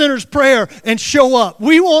say the sinner's prayer and show up.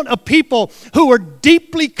 We want a people who are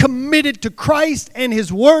deeply committed to Christ and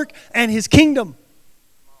His work and His kingdom.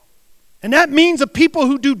 And that means a people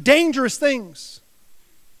who do dangerous things.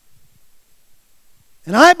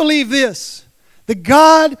 And I believe this. The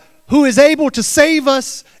God who is able to save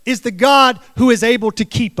us is the God who is able to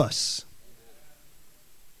keep us.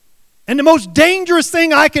 And the most dangerous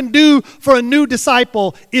thing I can do for a new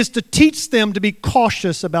disciple is to teach them to be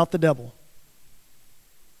cautious about the devil.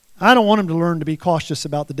 I don't want them to learn to be cautious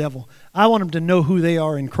about the devil. I want them to know who they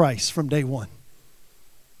are in Christ from day one.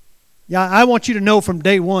 Yeah, I want you to know from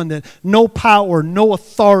day one that no power, no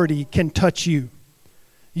authority can touch you.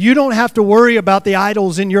 You don't have to worry about the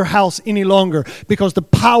idols in your house any longer because the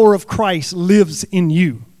power of Christ lives in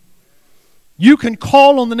you. You can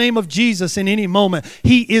call on the name of Jesus in any moment.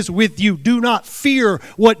 He is with you. Do not fear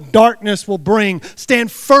what darkness will bring. Stand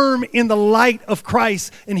firm in the light of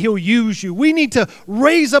Christ and He'll use you. We need to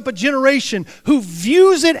raise up a generation who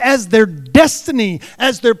views it as their destiny,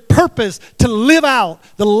 as their purpose to live out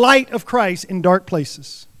the light of Christ in dark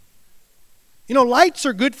places. Lights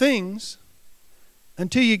are good things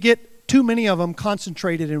until you get too many of them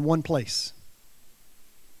concentrated in one place.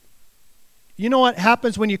 You know what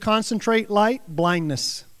happens when you concentrate light?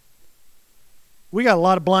 Blindness. We got a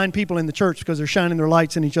lot of blind people in the church because they're shining their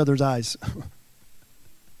lights in each other's eyes.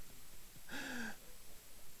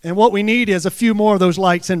 And what we need is a few more of those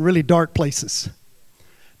lights in really dark places.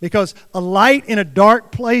 Because a light in a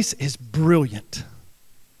dark place is brilliant.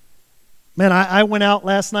 Man, I went out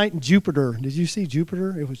last night in Jupiter. Did you see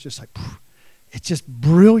Jupiter? It was just like, it's just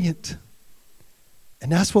brilliant.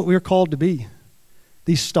 And that's what we're called to be.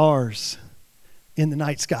 These stars in the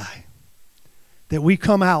night sky. That we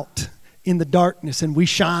come out in the darkness and we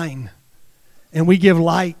shine and we give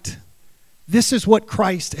light. This is what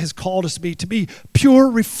Christ has called us to be pure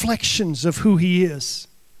reflections of who He is.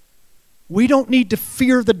 We don't need to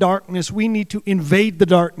fear the darkness. We need to invade the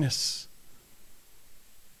darkness.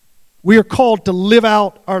 We are called to live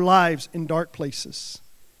out our lives in dark places.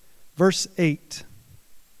 Verse 8.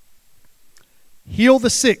 Heal the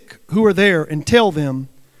sick who are there and tell them,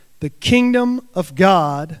 the kingdom of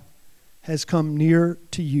God has come near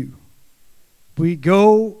to you. We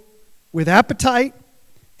go with appetite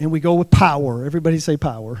and we go with power. Everybody say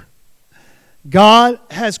power. God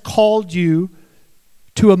has called you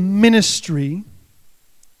to a ministry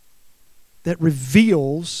that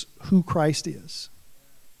reveals who Christ is.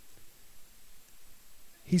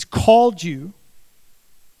 He's called you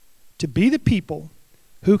to be the people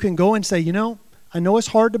who can go and say, you know, I know it's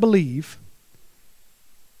hard to believe,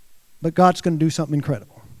 but God's going to do something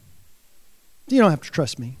incredible. You don't have to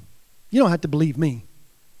trust me. You don't have to believe me.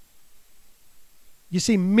 You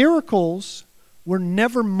see, miracles were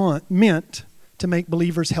never meant to make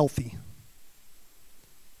believers healthy.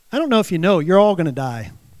 I don't know if you know, you're all going to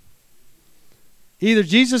die. Either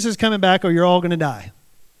Jesus is coming back or you're all going to die.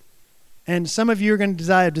 And some of you are going to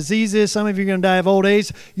die of diseases. Some of you are going to die of old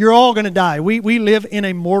age. You're all going to die. We live in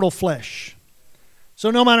a mortal flesh.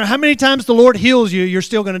 So no matter how many times the Lord heals you, you're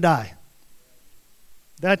still going to die.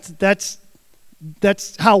 That's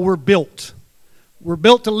how we're built. We're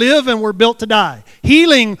built to live and we're built to die.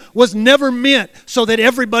 Healing was never meant so that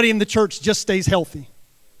everybody in the church just stays healthy.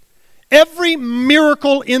 Every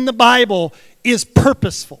miracle in the Bible is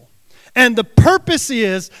purposeful. And the purpose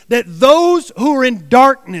is that those who are in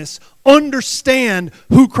darkness understand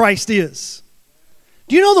who Christ is.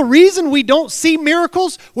 Do you know the reason we don't see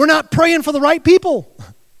miracles? We're not praying for the right people.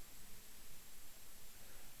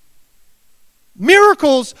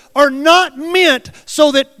 Miracles are not meant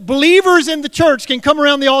so that believers in the church can come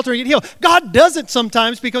around the altar and get healed. God does it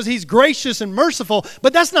sometimes because He's gracious and merciful,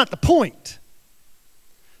 but that's not the point.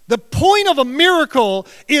 The point of a miracle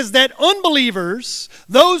is that unbelievers,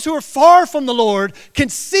 those who are far from the Lord, can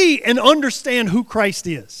see and understand who Christ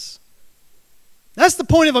is. That's the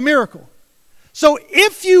point of a miracle. So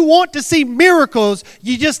if you want to see miracles,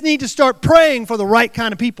 you just need to start praying for the right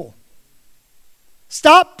kind of people.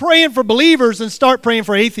 Stop praying for believers and start praying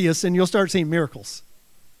for atheists, and you'll start seeing miracles.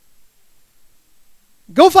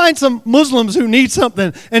 Go find some Muslims who need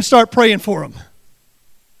something and start praying for them.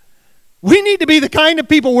 We need to be the kind of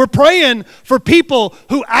people, we're praying for people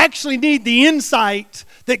who actually need the insight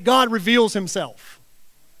that God reveals Himself.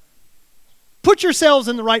 Put yourselves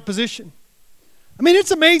in the right position. I mean,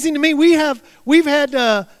 it's amazing to me. We've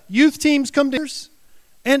had youth teams come to us,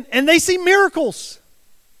 and they see miracles.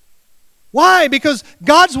 Why? Because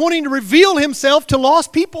God's wanting to reveal Himself to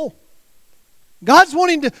lost people. God's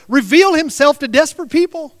wanting to reveal Himself to desperate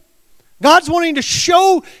people. God's wanting to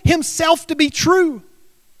show Himself to be true.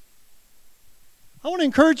 I want to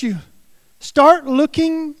encourage you, start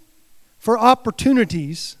looking for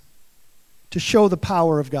opportunities to show the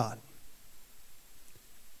power of God.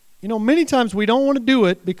 You know, many times we don't want to do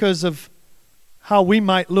it because of how we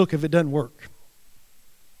might look if it doesn't work.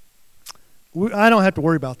 I don't have to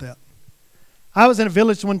worry about that. I was in a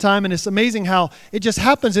village one time, and it's amazing how it just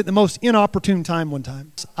happens at the most inopportune time one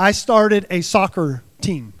time. I started a soccer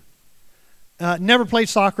team. Never played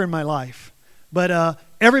soccer in my life, but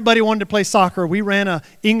everybody wanted to play soccer. We ran an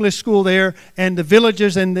English school there, and the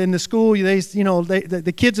villagers and in the school,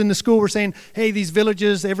 the kids in the school were saying, hey, these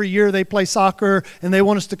villages, every year they play soccer, and they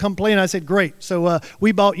want us to come play. And I said, great. So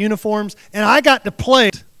we bought uniforms, and I got to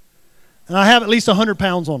play, and I have at least 100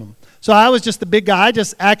 pounds on them. So I was just the big guy. I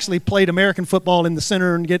just actually played American football in the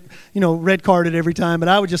center and get, red carded every time. But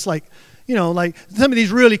I would just like some of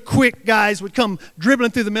these really quick guys would come dribbling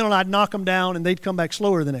through the middle, and I'd knock them down, and they'd come back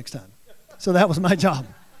slower the next time. So that was my job.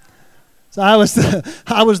 So I was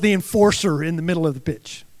the enforcer in the middle of the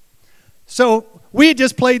pitch. So we had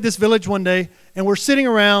just played this village one day, and we're sitting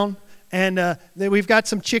around, and we've got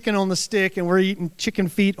some chicken on the stick, and we're eating chicken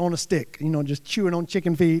feet on a stick, just chewing on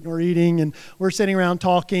chicken feet, and we're eating, and we're sitting around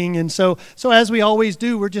talking. And so as we always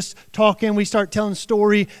do, we're just talking. We start telling a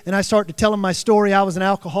story, and I start to tell him my story. I was an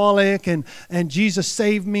alcoholic, and Jesus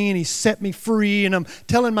saved me, and He set me free, and I'm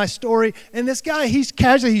telling my story. And this guy, he's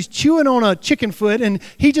chewing on a chicken foot, and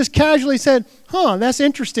he just casually said, that's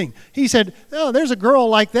interesting. He said, oh, there's a girl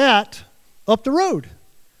like that up the road.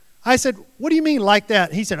 I said, what do you mean like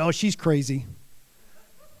that? He said, oh, she's crazy.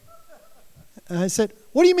 And I said,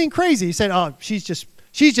 what do you mean crazy? He said, oh, she's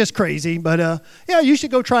just crazy, but yeah, you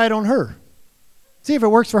should go try it on her. See if it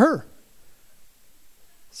works for her.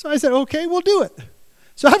 So I said, okay, we'll do it.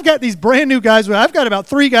 So I've got these brand new guys. I've got about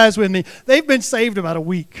 3 guys with me. They've been saved about a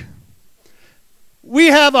week. We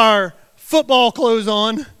have our football clothes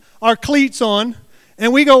on, our cleats on,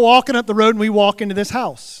 and we go walking up the road and we walk into this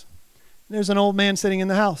house. There's an old man sitting in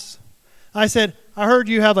the house. I said, I heard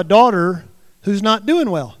you have a daughter who's not doing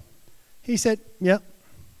well. He said, yep.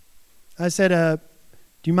 I said,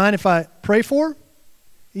 do you mind if I pray for her?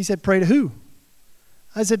 He said, pray to who?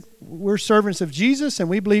 I said, we're servants of Jesus and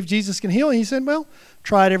we believe Jesus can heal. And he said, well,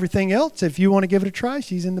 tried everything else. If you want to give it a try,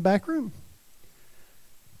 she's in the back room.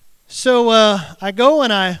 So I go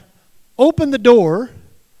and I open the door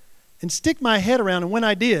and stick my head around. And when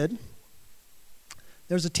I did,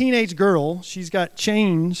 there's a teenage girl. She's got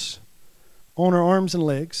chains on her arms and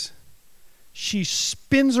legs. She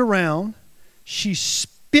spins around. She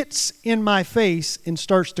spits in my face and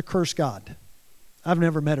starts to curse God. I've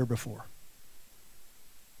never met her before.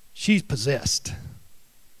 She's possessed.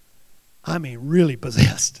 I mean, really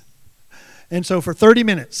possessed. And so for 30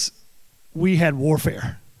 minutes, we had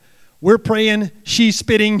warfare. We're praying. She's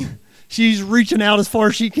spitting. She's reaching out as far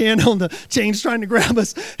as she can on the chains trying to grab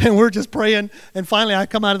us. And we're just praying. And finally, I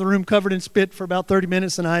come out of the room covered in spit for about 30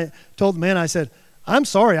 minutes. And I told the man, I said, I'm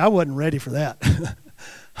sorry, I wasn't ready for that.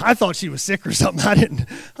 I thought she was sick or something. I didn't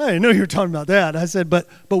know you were talking about that. I said, but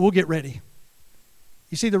we'll get ready.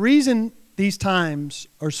 You see, the reason these times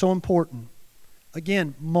are so important,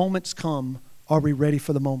 again, moments come. Are we ready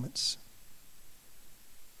for the moments?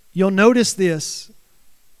 You'll notice this.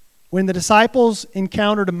 When the disciples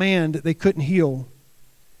encountered a man that they couldn't heal,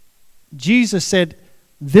 Jesus said,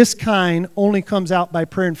 this kind only comes out by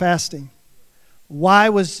prayer and fasting. Why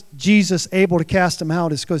was Jesus able to cast him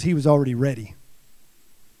out? It's because he was already ready.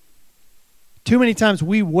 Too many times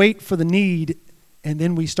we wait for the need and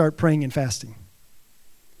then we start praying and fasting.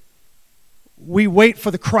 We wait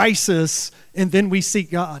for the crisis and then we seek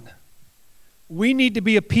God. We need to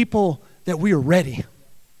be a people that we are ready.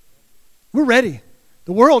 We're ready.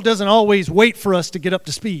 The world doesn't always wait for us to get up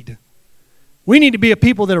to speed. We need to be a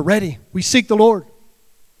people that are ready. We seek the Lord.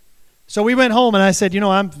 So we went home and I said,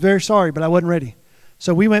 I'm very sorry, but I wasn't ready.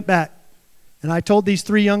 So we went back and I told these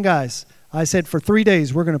 3 young guys, I said, for 3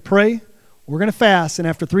 days, we're going to pray, we're going to fast, and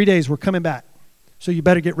after 3 days, we're coming back. So you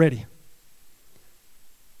better get ready.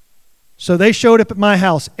 So they showed up at my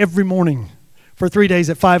house every morning for 3 days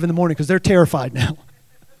at 5 in the morning because they're terrified now.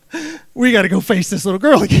 We got to go face this little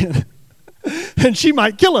girl again. And she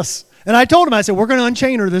might kill us. And I told them, I said, we're going to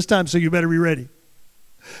unchain her this time, so you better be ready.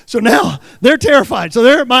 So now they're terrified. So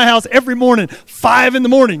they're at my house every morning, 5 in the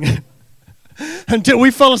morning, until we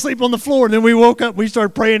fell asleep on the floor. And then we woke up, we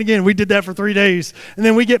started praying again. We did that for 3 days. And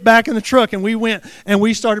then we get back in the truck and we went and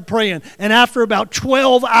we started praying. And after about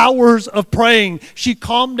 12 hours of praying, she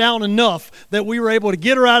calmed down enough that we were able to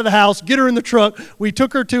get her out of the house, get her in the truck. We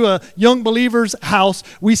took her to a young believer's house.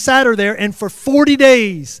 We sat her there, and for 40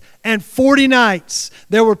 days and 40 nights,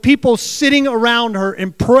 there were people sitting around her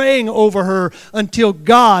and praying over her until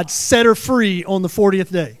God set her free on the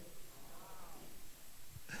 40th day.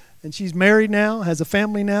 And she's married now, has a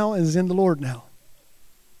family now, and is in the Lord now.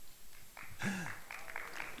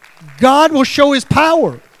 God will show his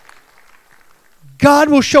power. God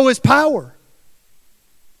will show his power.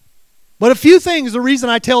 But a few things, the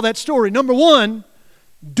reason I tell that story. Number one,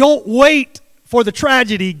 don't wait for the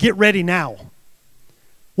tragedy. Get ready now.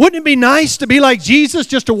 Wouldn't it be nice to be like Jesus,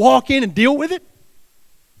 just to walk in and deal with it?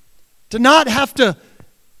 To not have to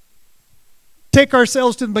take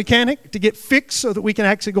ourselves to the mechanic to get fixed so that we can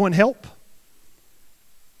actually go and help.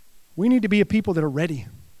 We need to be a people that are ready.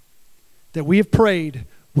 That we have prayed,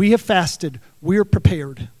 we have fasted, we are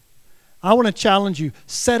prepared. I want to challenge you,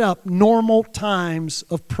 set up normal times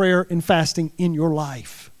of prayer and fasting in your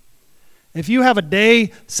life. If you have a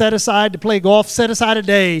day set aside to play golf, set aside a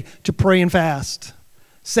day to pray and fast.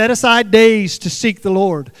 Set aside days to seek the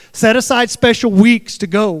Lord. Set aside special weeks to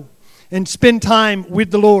go and spend time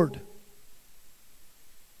with the Lord.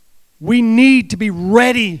 We need to be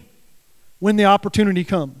ready when the opportunity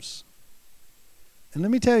comes. And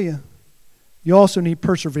let me tell you, you also need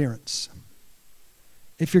perseverance.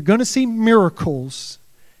 If you're going to see miracles,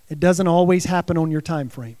 it doesn't always happen on your time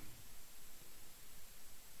frame.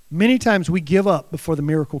 Many times we give up before the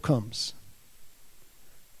miracle comes.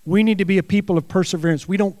 We need to be a people of perseverance.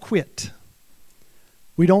 We don't quit.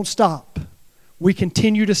 We don't stop. We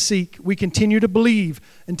continue to seek. We continue to believe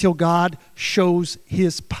until God shows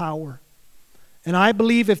his power. And I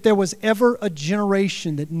believe if there was ever a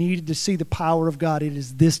generation that needed to see the power of God, it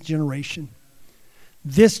is this generation.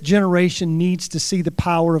 This generation needs to see the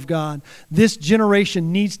power of God. This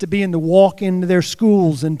generation needs to be able to walk into their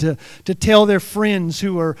schools and to tell their friends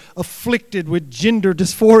who are afflicted with gender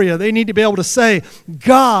dysphoria. They need to be able to say,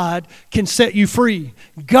 God can set you free.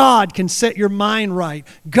 God can set your mind right.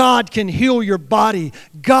 God can heal your body.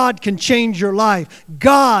 God can change your life.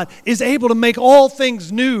 God is able to make all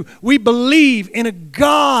things new. We believe in a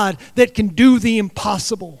God that can do the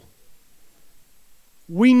impossible.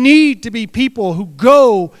 We need to be people who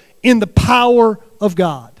go in the power of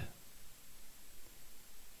God.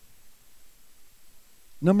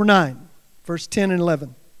 Number 9, verse 10 and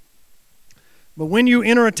 11. But when you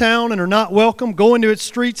enter a town and are not welcome, go into its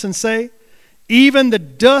streets and say, even the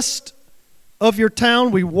dust of your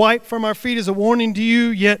town we wipe from our feet as a warning to you,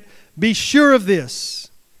 yet be sure of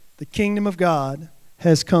this, the kingdom of God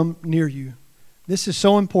has come near you. This is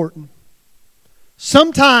so important.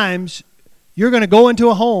 Sometimes you're going to go into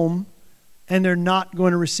a home and they're not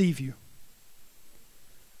going to receive you.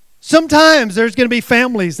 Sometimes there's going to be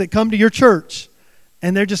families that come to your church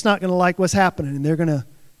and they're just not going to like what's happening and they're going to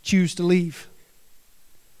choose to leave.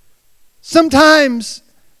 Sometimes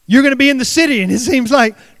you're going to be in the city and it seems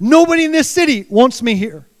like nobody in this city wants me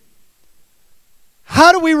here.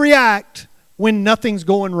 How do we react when nothing's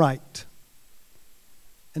going right?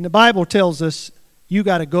 And the Bible tells us you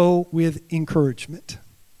got to go with encouragement.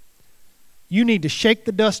 You need to shake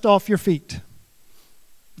the dust off your feet.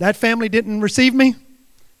 That family didn't receive me?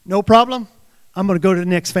 No problem. I'm going to go to the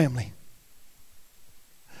next family.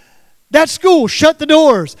 That school shut the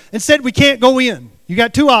doors and said we can't go in. You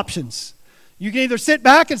got two options. You can either sit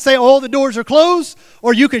back and say all the doors are closed,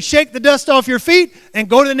 or you can shake the dust off your feet and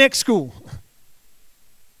go to the next school.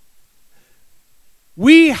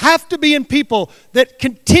 We have to be in people that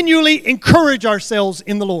continually encourage ourselves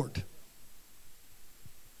in the Lord.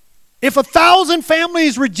 If 1,000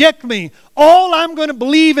 families reject me, all I'm going to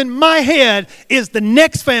believe in my head is the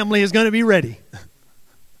next family is going to be ready.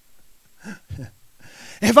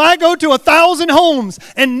 If I go to 1,000 homes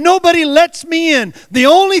and nobody lets me in, the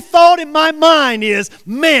only thought in my mind is,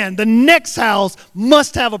 man, the next house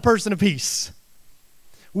must have a person of peace.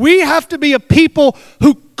 We have to be a people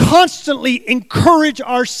who constantly encourage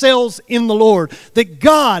ourselves in the Lord, that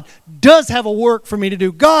God does have a work for me to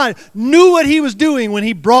do. God knew what He was doing when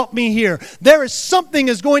He brought me here. There is something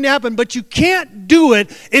is going to happen, but you can't do it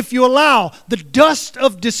if you allow the dust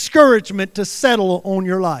of discouragement to settle on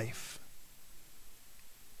your life.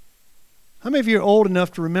 How many of you are old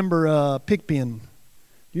enough to remember Pigpen?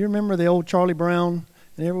 Do you remember the old Charlie Brown?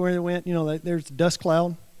 And everywhere they went, you know, there's a dust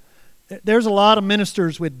cloud. There's a lot of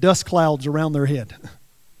ministers with dust clouds around their head.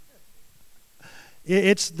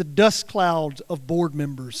 It's the dust clouds of board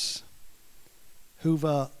members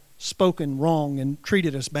who've spoken wrong and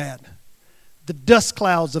treated us bad. The dust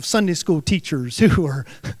clouds of Sunday school teachers who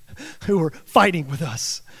are fighting with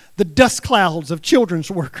us. The dust clouds of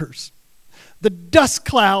children's workers. The dust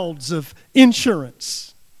clouds of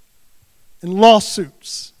insurance and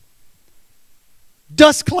lawsuits.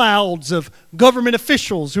 Dust clouds of government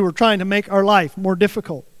officials who are trying to make our life more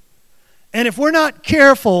difficult. And if we're not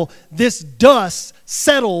careful, this dust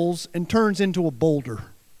settles and turns into a boulder.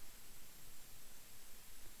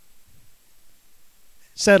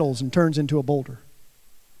 Settles and turns into a boulder.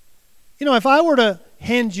 You know, if I were to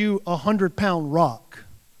hand you a 100-pound rock,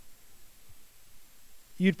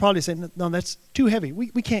 you'd probably say, no, that's too heavy.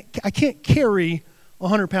 I can't carry a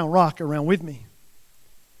 100-pound rock around with me.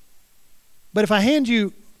 But if I hand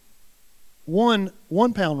you one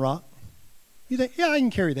 1-pound rock, you think, yeah, I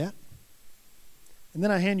can carry that. And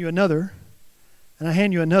then I hand you another, and I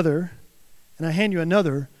hand you another, and I hand you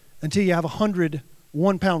another, until you have 100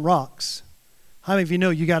 1-pound rocks. How many of you know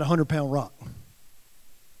you got a 100-pound rock? And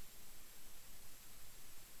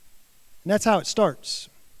that's how it starts.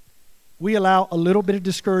 We allow a little bit of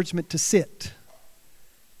discouragement to sit.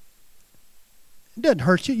 It doesn't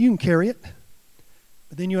hurt you. You can carry it.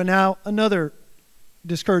 But then you allow another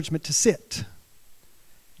discouragement to sit.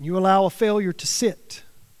 You allow a failure to sit.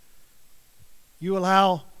 You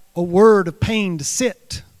allow a word of pain to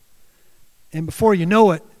sit. And before you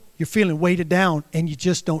know it, you're feeling weighted down and you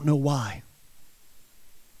just don't know why.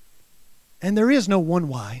 And there is no one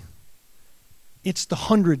why. It's the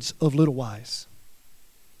hundreds of little whys.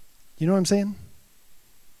 You know what I'm saying?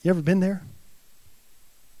 You ever been there?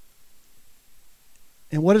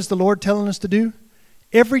 And what is the Lord telling us to do?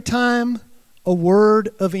 Every time a word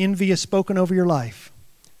of envy is spoken over your life,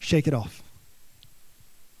 shake it off.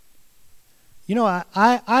 You know,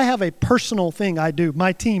 I have a personal thing I do.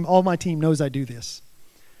 All my team knows I do this.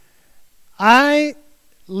 I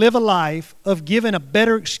live a life of giving a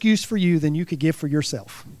better excuse for you than you could give for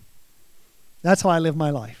yourself. That's how I live my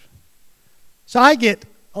life. So I get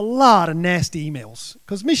a lot of nasty emails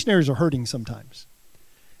because missionaries are hurting sometimes.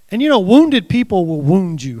 And wounded people will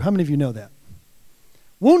wound you. How many of you know that?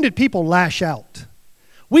 Wounded people lash out.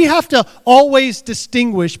 We have to always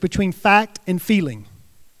distinguish between fact and feeling.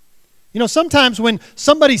 Sometimes when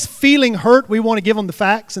somebody's feeling hurt, we want to give them the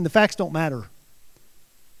facts, and the facts don't matter.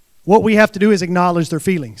 What we have to do is acknowledge their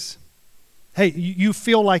feelings. Hey, you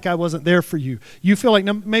feel like I wasn't there for you. You feel like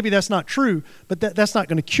maybe that's not true, but that's not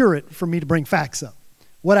going to cure it for me to bring facts up.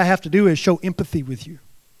 What I have to do is show empathy with you.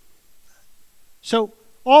 So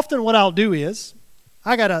often what I'll do is,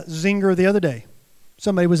 I got a zinger the other day.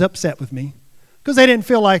 Somebody was upset with me because they didn't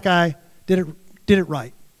feel like I did it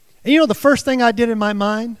right. And the first thing I did in my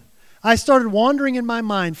mind, I started wandering in my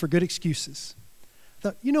mind for good excuses. I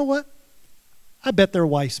thought, you know what? I bet their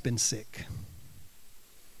wife's been sick.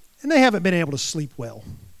 And they haven't been able to sleep well.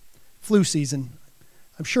 Flu season.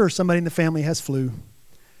 I'm sure somebody in the family has flu.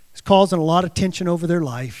 It's causing a lot of tension over their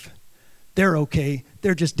life. They're okay.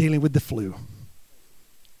 They're just dealing with the flu.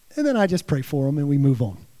 And then I just pray for them and we move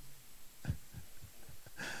on.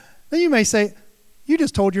 Then you may say, you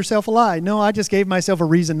just told yourself a lie. No, I just gave myself a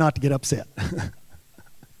reason not to get upset.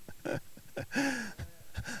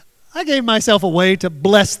 I gave myself a way to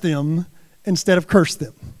bless them instead of curse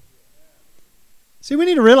them. See, we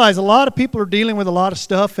need to realize a lot of people are dealing with a lot of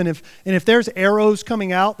stuff, and if there's arrows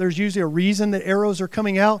coming out, there's usually a reason that arrows are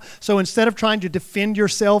coming out. So instead of trying to defend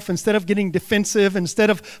yourself, instead of getting defensive, instead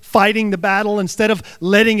of fighting the battle, instead of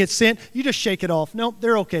letting it sit, you just shake it off. No,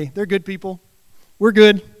 they're okay. They're good people. We're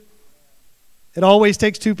good. It always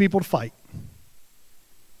takes two people to fight.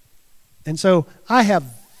 And so I have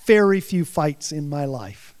very few fights in my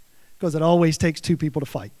life because it always takes two people to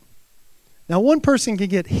fight. Now, one person can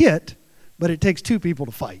get hit, but it takes two people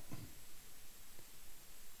to fight.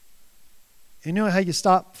 And you know how you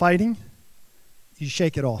stop fighting? You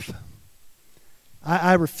shake it off.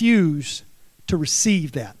 I refuse to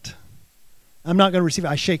receive that. I'm not going to receive it.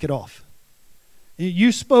 I shake it off.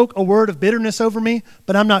 You spoke a word of bitterness over me,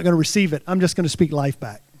 but I'm not going to receive it. I'm just going to speak life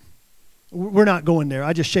back. We're not going there.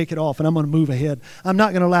 I just shake it off and I'm going to move ahead. I'm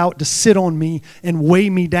not going to allow it to sit on me and weigh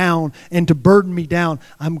me down and to burden me down.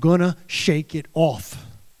 I'm going to shake it off.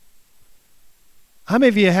 How many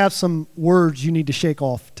of you have some words you need to shake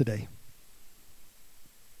off today?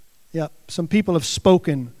 Yeah, some people have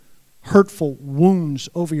spoken hurtful wounds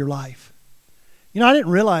over your life. I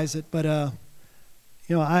didn't realize it, but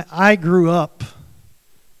I grew up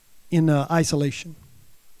in isolation.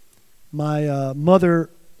 My mother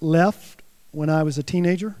left when I was a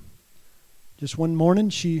teenager. Just one morning,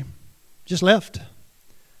 she just left.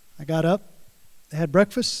 I got up, had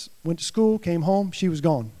breakfast, went to school, came home, she was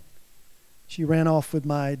gone. She ran off with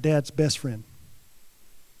my dad's best friend.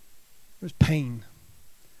 There was pain.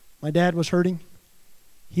 My dad was hurting.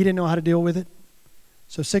 He didn't know how to deal with it.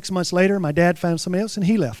 So 6 months later, my dad found somebody else and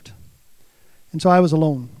he left. And so I was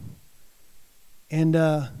alone. And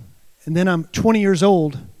then I'm 20 years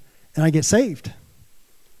old and I get saved.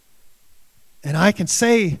 And I can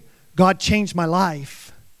say God changed my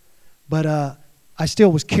life, but I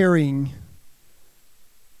still was carrying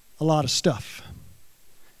a lot of stuff.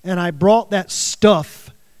 And I brought that stuff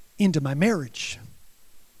into my marriage.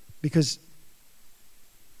 Because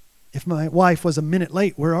if my wife was a minute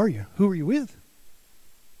late, where are you? Who are you with?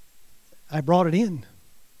 I brought it in.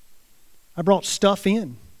 I brought stuff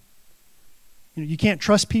in. You can't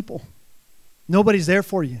trust people. Nobody's there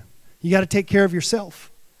for you. You got to take care of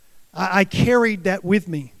yourself. I carried that with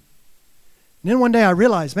me. And then one day I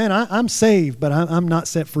realized, man, I'm saved, but I'm not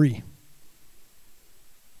set free.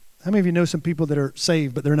 How many of you know some people that are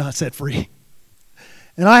saved, but they're not set free?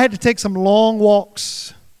 And I had to take some long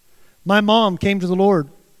walks. My mom came to the Lord.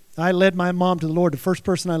 I led my mom to the Lord, the first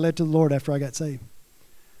person I led to the Lord after I got saved.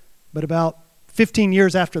 But about 15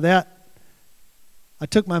 years after that, I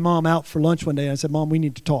took my mom out for lunch one day and I said, Mom, we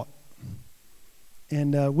need to talk.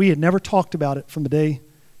 And we had never talked about it from the day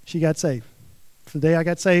she got saved. From the day I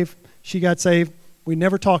got saved, she got saved. We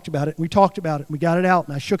never talked about it. We talked about it. We got it out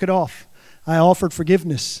and I shook it off. I offered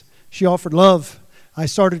forgiveness. She offered love. I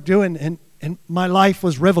started doing, and my life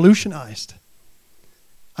was revolutionized.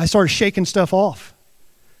 I started shaking stuff off.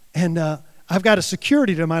 And I've got a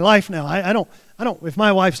security to my life now. I don't, if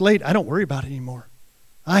my wife's late, I don't worry about it anymore.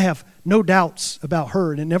 I have no doubts about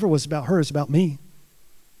her, and it never was about her, it's about me.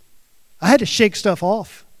 I had to shake stuff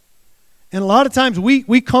off. And a lot of times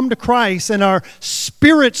we come to Christ and our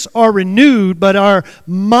spirits are renewed, but our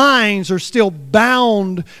minds are still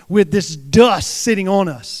bound with this dust sitting on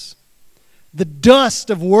us. the dust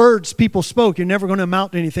of words people spoke. You're never going to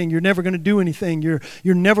amount to anything. You're never going to do anything. You're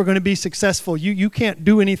never going to be successful. You can't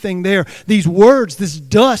do anything there. These words, this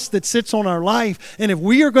dust that sits on our life. And if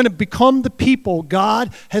we are going to become the people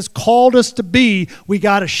God has called us to be, we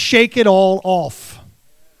got to shake it all off.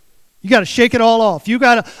 You got to shake it all off. You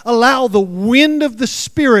got to allow the wind of the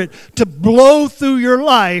Spirit to blow through your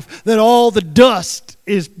life that all the dust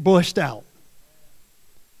is brushed out.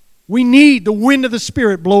 We need the wind of the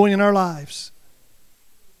Spirit blowing in our lives.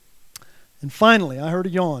 And finally, I heard a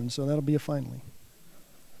yawn, so that'll be a finally.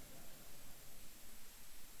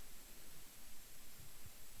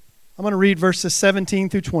 I'm going to read verses 17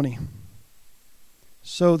 through 20.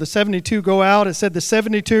 So the 72 go out. It said, the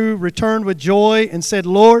 72 returned with joy and said,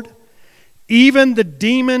 Lord, even the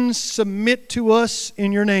demons submit to us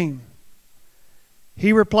in your name.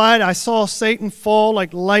 He replied, I saw Satan fall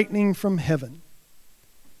like lightning from heaven.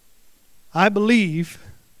 I believe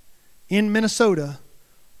in Minnesota,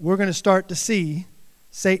 we're going to start to see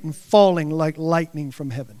Satan falling like lightning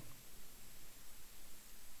from heaven.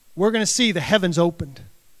 We're going to see the heavens opened.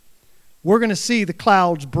 We're going to see the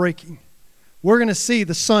clouds breaking. We're going to see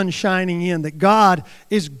the sun shining in, that God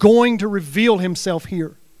is going to reveal himself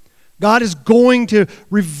here. God is going to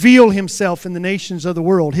reveal himself in the nations of the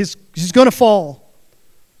world. He's going to fall.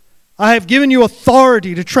 I have given you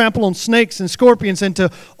authority to trample on snakes and scorpions and to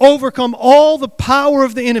overcome all the power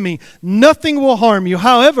of the enemy. Nothing will harm you.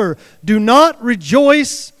 However, do not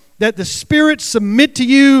rejoice that the spirits submit to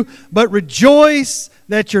you, but rejoice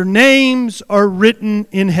that your names are written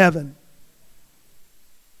in heaven.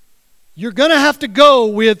 You're going to have to go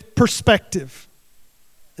with perspective.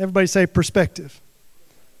 Everybody say perspective.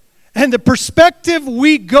 And the perspective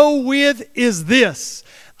we go with is this.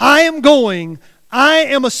 I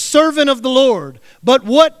am a servant of the Lord, but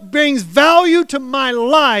what brings value to my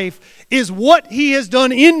life is what he has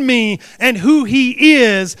done in me and who he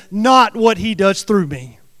is, not what he does through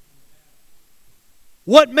me.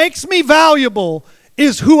 What makes me valuable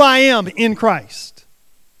is who I am in Christ.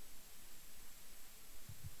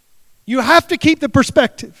 You have to keep the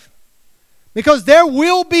perspective. Because there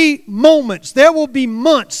will be moments, there will be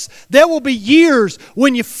months, there will be years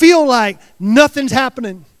when you feel like nothing's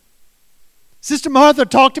happening. Sister Martha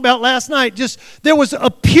talked about last night, there was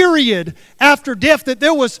a period after death, that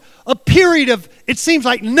there was a period of, it seems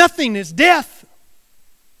like nothing is death.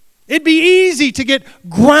 It'd be easy to get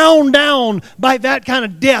ground down by that kind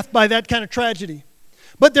of death, by that kind of tragedy.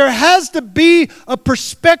 But there has to be a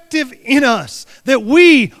perspective in us that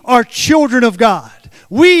we are children of God.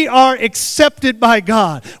 We are accepted by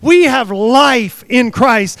God. We have life in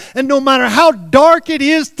Christ. And no matter how dark it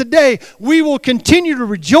is today, we will continue to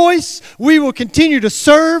rejoice. We will continue to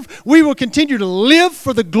serve. We will continue to live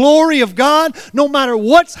for the glory of God. No matter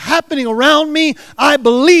what's happening around me, I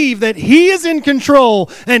believe that he is in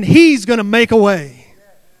control and he's going to make a way.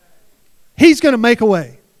 He's going to make a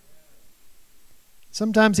way.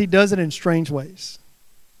 Sometimes he does it in strange ways.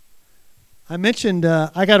 I mentioned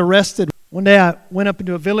I got arrested. One day I went up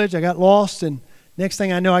into a village, I got lost, and next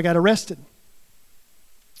thing I know I got arrested.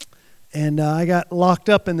 And I got locked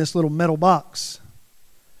up in this little metal box.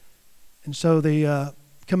 And so the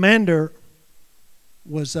commander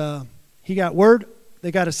he got word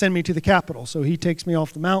they got to send me to the Capitol. So he takes me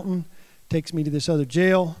off the mountain, takes me to this other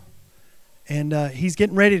jail, and he's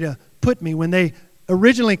getting ready to put me. When they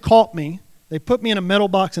originally caught me, they put me in a metal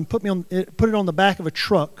box and put it on the back of a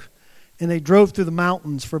truck. And they drove through the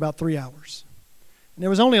mountains for about 3 hours. And there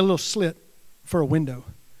was only a little slit for a window.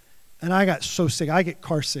 And I got so sick. I get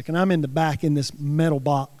car sick. And I'm in the back in this metal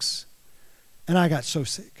box. And I got so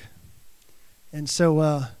sick. And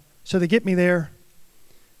so they get me there.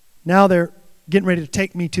 Now they're getting ready to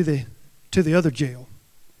take me to the other jail.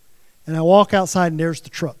 And I walk outside and there's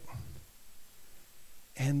the truck.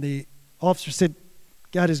 And the officer said,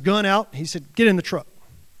 got his gun out. He said, get in the truck.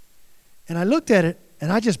 And I looked at it.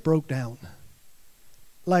 And I just broke down.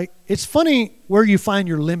 Like, it's funny where you find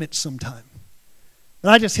your limits sometime. But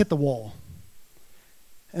I just hit the wall.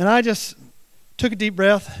 And I just took a deep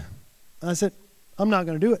breath. And I said, I'm not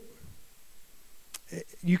going to do it.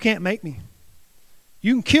 You can't make me.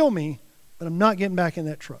 You can kill me, but I'm not getting back in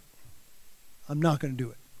that truck. I'm not going to do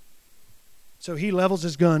it. So he levels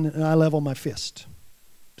his gun, and I level my fist.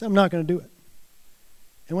 So I'm not going to do it.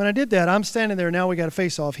 And when I did that, I'm standing there. Now we got a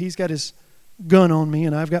face-off. He's got his gun on me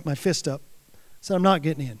and I've got my fist up. So I'm not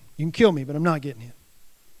getting in. You can kill me, but I'm not getting in.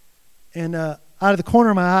 And out of the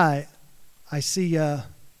corner of my eye, I see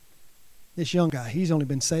this young guy. He's only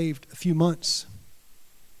been saved a few months.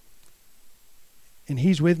 And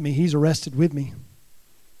he's with me. He's arrested with me.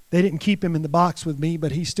 They didn't keep him in the box with me,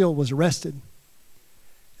 but he still was arrested.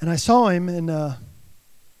 And I saw him, and I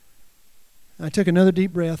took another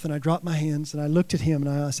deep breath, and I dropped my hands, and I looked at him,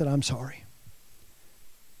 and I said, I'm sorry.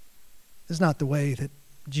 It's not the way that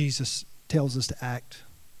Jesus tells us to act.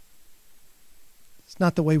 It's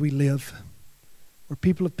not the way we live. We're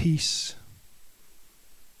people of peace.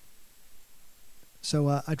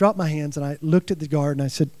 So I dropped my hands, and I looked at the guard, and I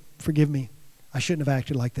said, forgive me. I shouldn't have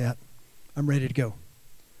acted like that. I'm ready to go.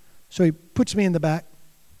 So he puts me in the back.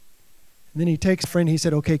 And then he takes a friend. He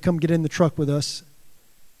said, okay, come get in the truck with us.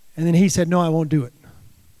 And then he said, no, I won't do it.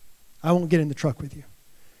 I won't get in the truck with you.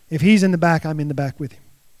 If he's in the back, I'm in the back with him.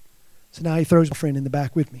 So now he throws my friend in the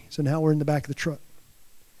back with me. So now we're in the back of the truck.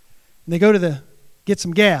 And they go to get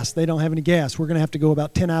some gas. They don't have any gas. We're going to have to go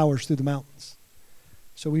about 10 hours through the mountains.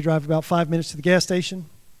 So we drive about 5 minutes to the gas station.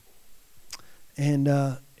 And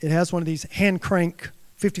it has one of these hand crank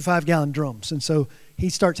 55-gallon drums. And so he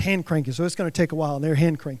starts hand cranking. So it's going to take a while, and they're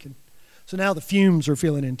hand cranking. So now the fumes are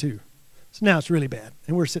filling in too. So now it's really bad.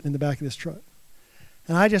 And we're sitting in the back of this truck.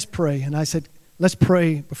 And I just pray. And I said, let's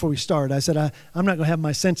pray before we start. I said, I'm not going to have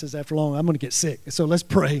my senses after long. I'm going to get sick. So let's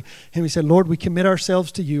pray. And we said, Lord, we commit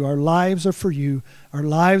ourselves to you. Our lives are for you. Our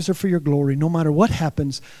lives are for your glory. No matter what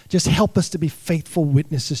happens, just help us to be faithful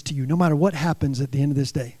witnesses to you, no matter what happens at the end of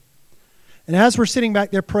this day. And as we're sitting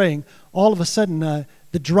back there praying, all of a sudden,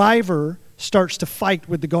 the driver starts to fight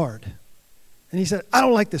with the guard. And he said, I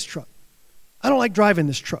don't like this truck. I don't like driving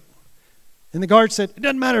this truck. And the guard said, it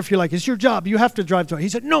doesn't matter if you like it. It's your job. You have to drive the truck. He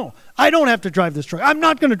said, no, I don't have to drive this truck. I'm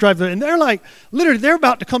not going to drive the. And they're like, literally, they're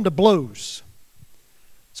about to come to blows.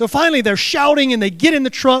 So finally, they're shouting, and they get in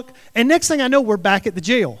the truck. And next thing I know, we're back at the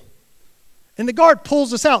jail. And the guard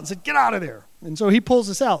pulls us out and said, get out of there. And so he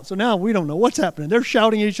pulls us out. So now we don't know what's happening. They're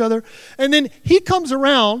shouting at each other. And then he comes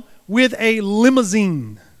around with a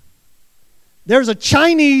limousine. There's a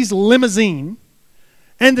Chinese limousine.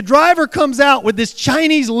 And the driver comes out with this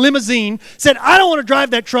Chinese limousine, said, I don't want to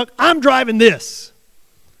drive that truck. I'm driving this.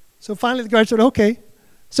 So finally the guard said, okay.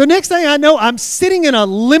 So next thing I know, I'm sitting in a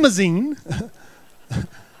limousine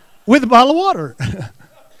with a bottle of water.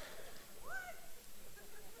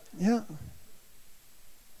 Yeah.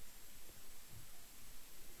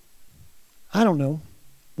 I don't know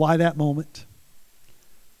why that moment.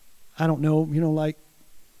 I don't know,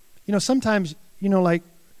 sometimes,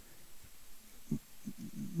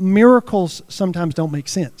 miracles sometimes don't make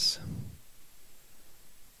sense.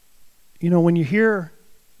 When you hear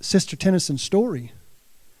Sister Tennyson's story,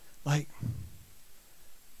 like,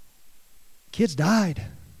 kids died.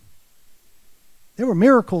 There were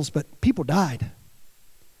miracles, but people died.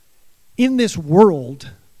 In this world,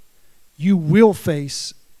 you will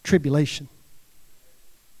face tribulation.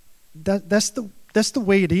 That's the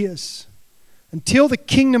way it is. Until the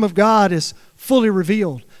kingdom of God is fully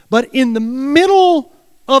revealed. But in the middle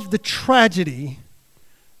of the tragedy,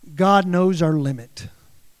 God knows our limit.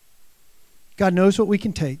 God knows what we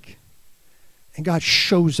can take. And God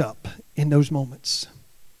shows up in those moments.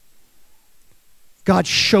 God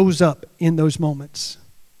shows up in those moments.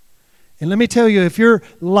 And let me tell you, if your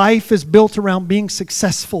life is built around being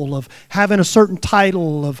successful, of having a certain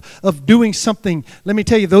title, of doing something, let me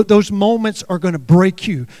tell you, those moments are going to break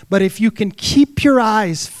you. But if you can keep your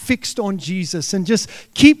eyes fixed on Jesus and just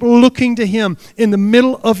keep looking to Him in the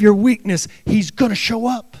middle of your weakness, He's going to show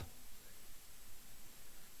up.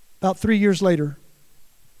 About 3 years later,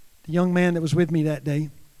 the young man that was with me that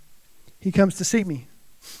day, he comes to see me.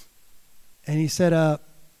 And he said,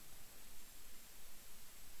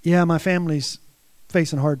 yeah, my family's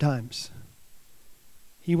facing hard times.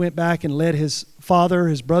 He went back and led his father,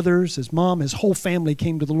 his brothers, his mom, his whole family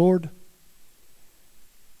came to the Lord.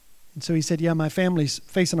 And so he said, yeah, my family's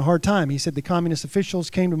facing a hard time. He said, the communist officials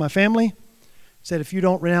came to my family, said, if you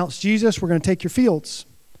don't renounce Jesus, we're going to take your fields.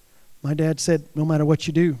 My dad said, no matter what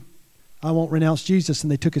you do, I won't renounce Jesus.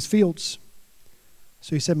 And they took his fields.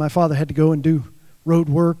 So he said, my father had to go and do road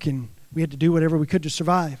work, and we had to do whatever we could to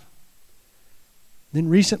survive. Then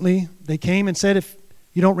recently, they came and said, if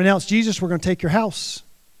you don't renounce Jesus, we're going to take your house.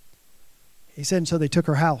 He said, and so they took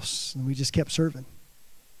our house, and we just kept serving.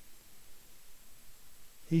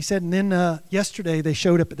 He said, and then yesterday they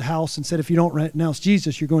showed up at the house and said, if you don't renounce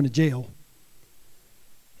Jesus, you're going to jail.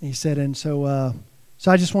 And he said, and so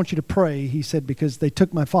I just want you to pray, he said, because they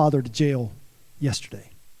took my father to jail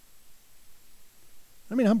yesterday.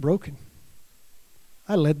 I mean, I'm broken.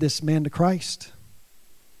 I led this man to Christ.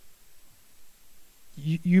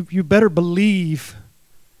 You better believe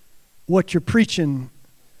what you're preaching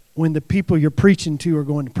when the people you're preaching to are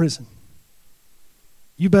going to prison.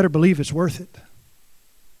 You better believe it's worth it.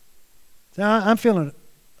 So I'm feeling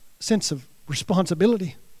a sense of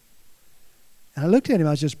responsibility. And I looked at him,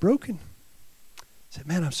 I was just broken. said,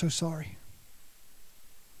 man, I'm so sorry.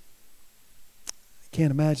 I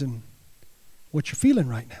can't imagine what you're feeling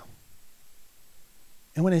right now.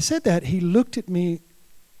 And when I said that, he looked at me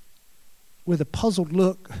with a puzzled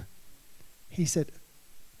look. He said,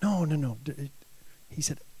 no. He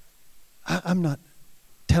said, I'm not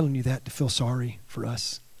telling you that to feel sorry for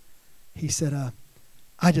us. He said,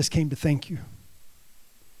 I just came to thank you.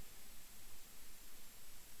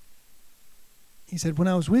 He said, when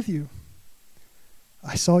I was with you,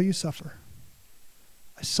 I saw you suffer.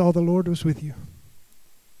 I saw the Lord was with you.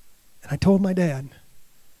 And I told my dad,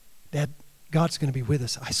 God's going to be with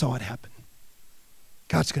us. I saw it happen.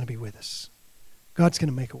 God's going to be with us. God's going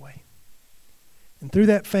to make a way. And through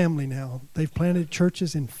that family now, they've planted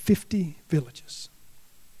churches in 50 villages.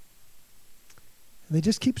 And they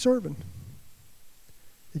just keep serving.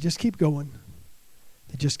 They just keep going.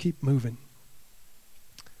 They just keep moving.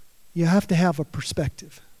 You have to have a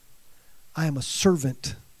perspective. I am a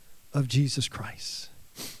servant of Jesus Christ.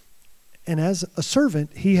 And as a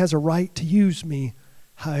servant, he has a right to use me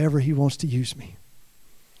however he wants to use me.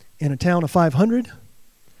 In a town of 500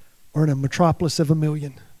 or in a metropolis of 1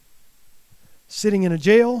 million. Sitting in a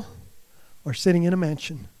jail or sitting in a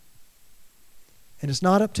mansion. And it's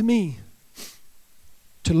not up to me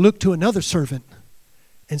to look to another servant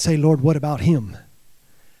and say, Lord, what about him?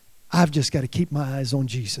 I've just got to keep my eyes on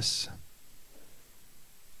Jesus.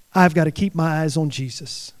 I've got to keep my eyes on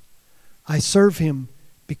Jesus. I serve him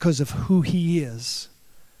because of who he is,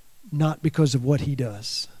 not because of what he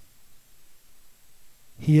does.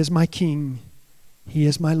 He is my King. He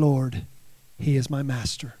is my Lord. He is my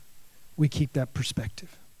Master. We keep that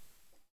perspective.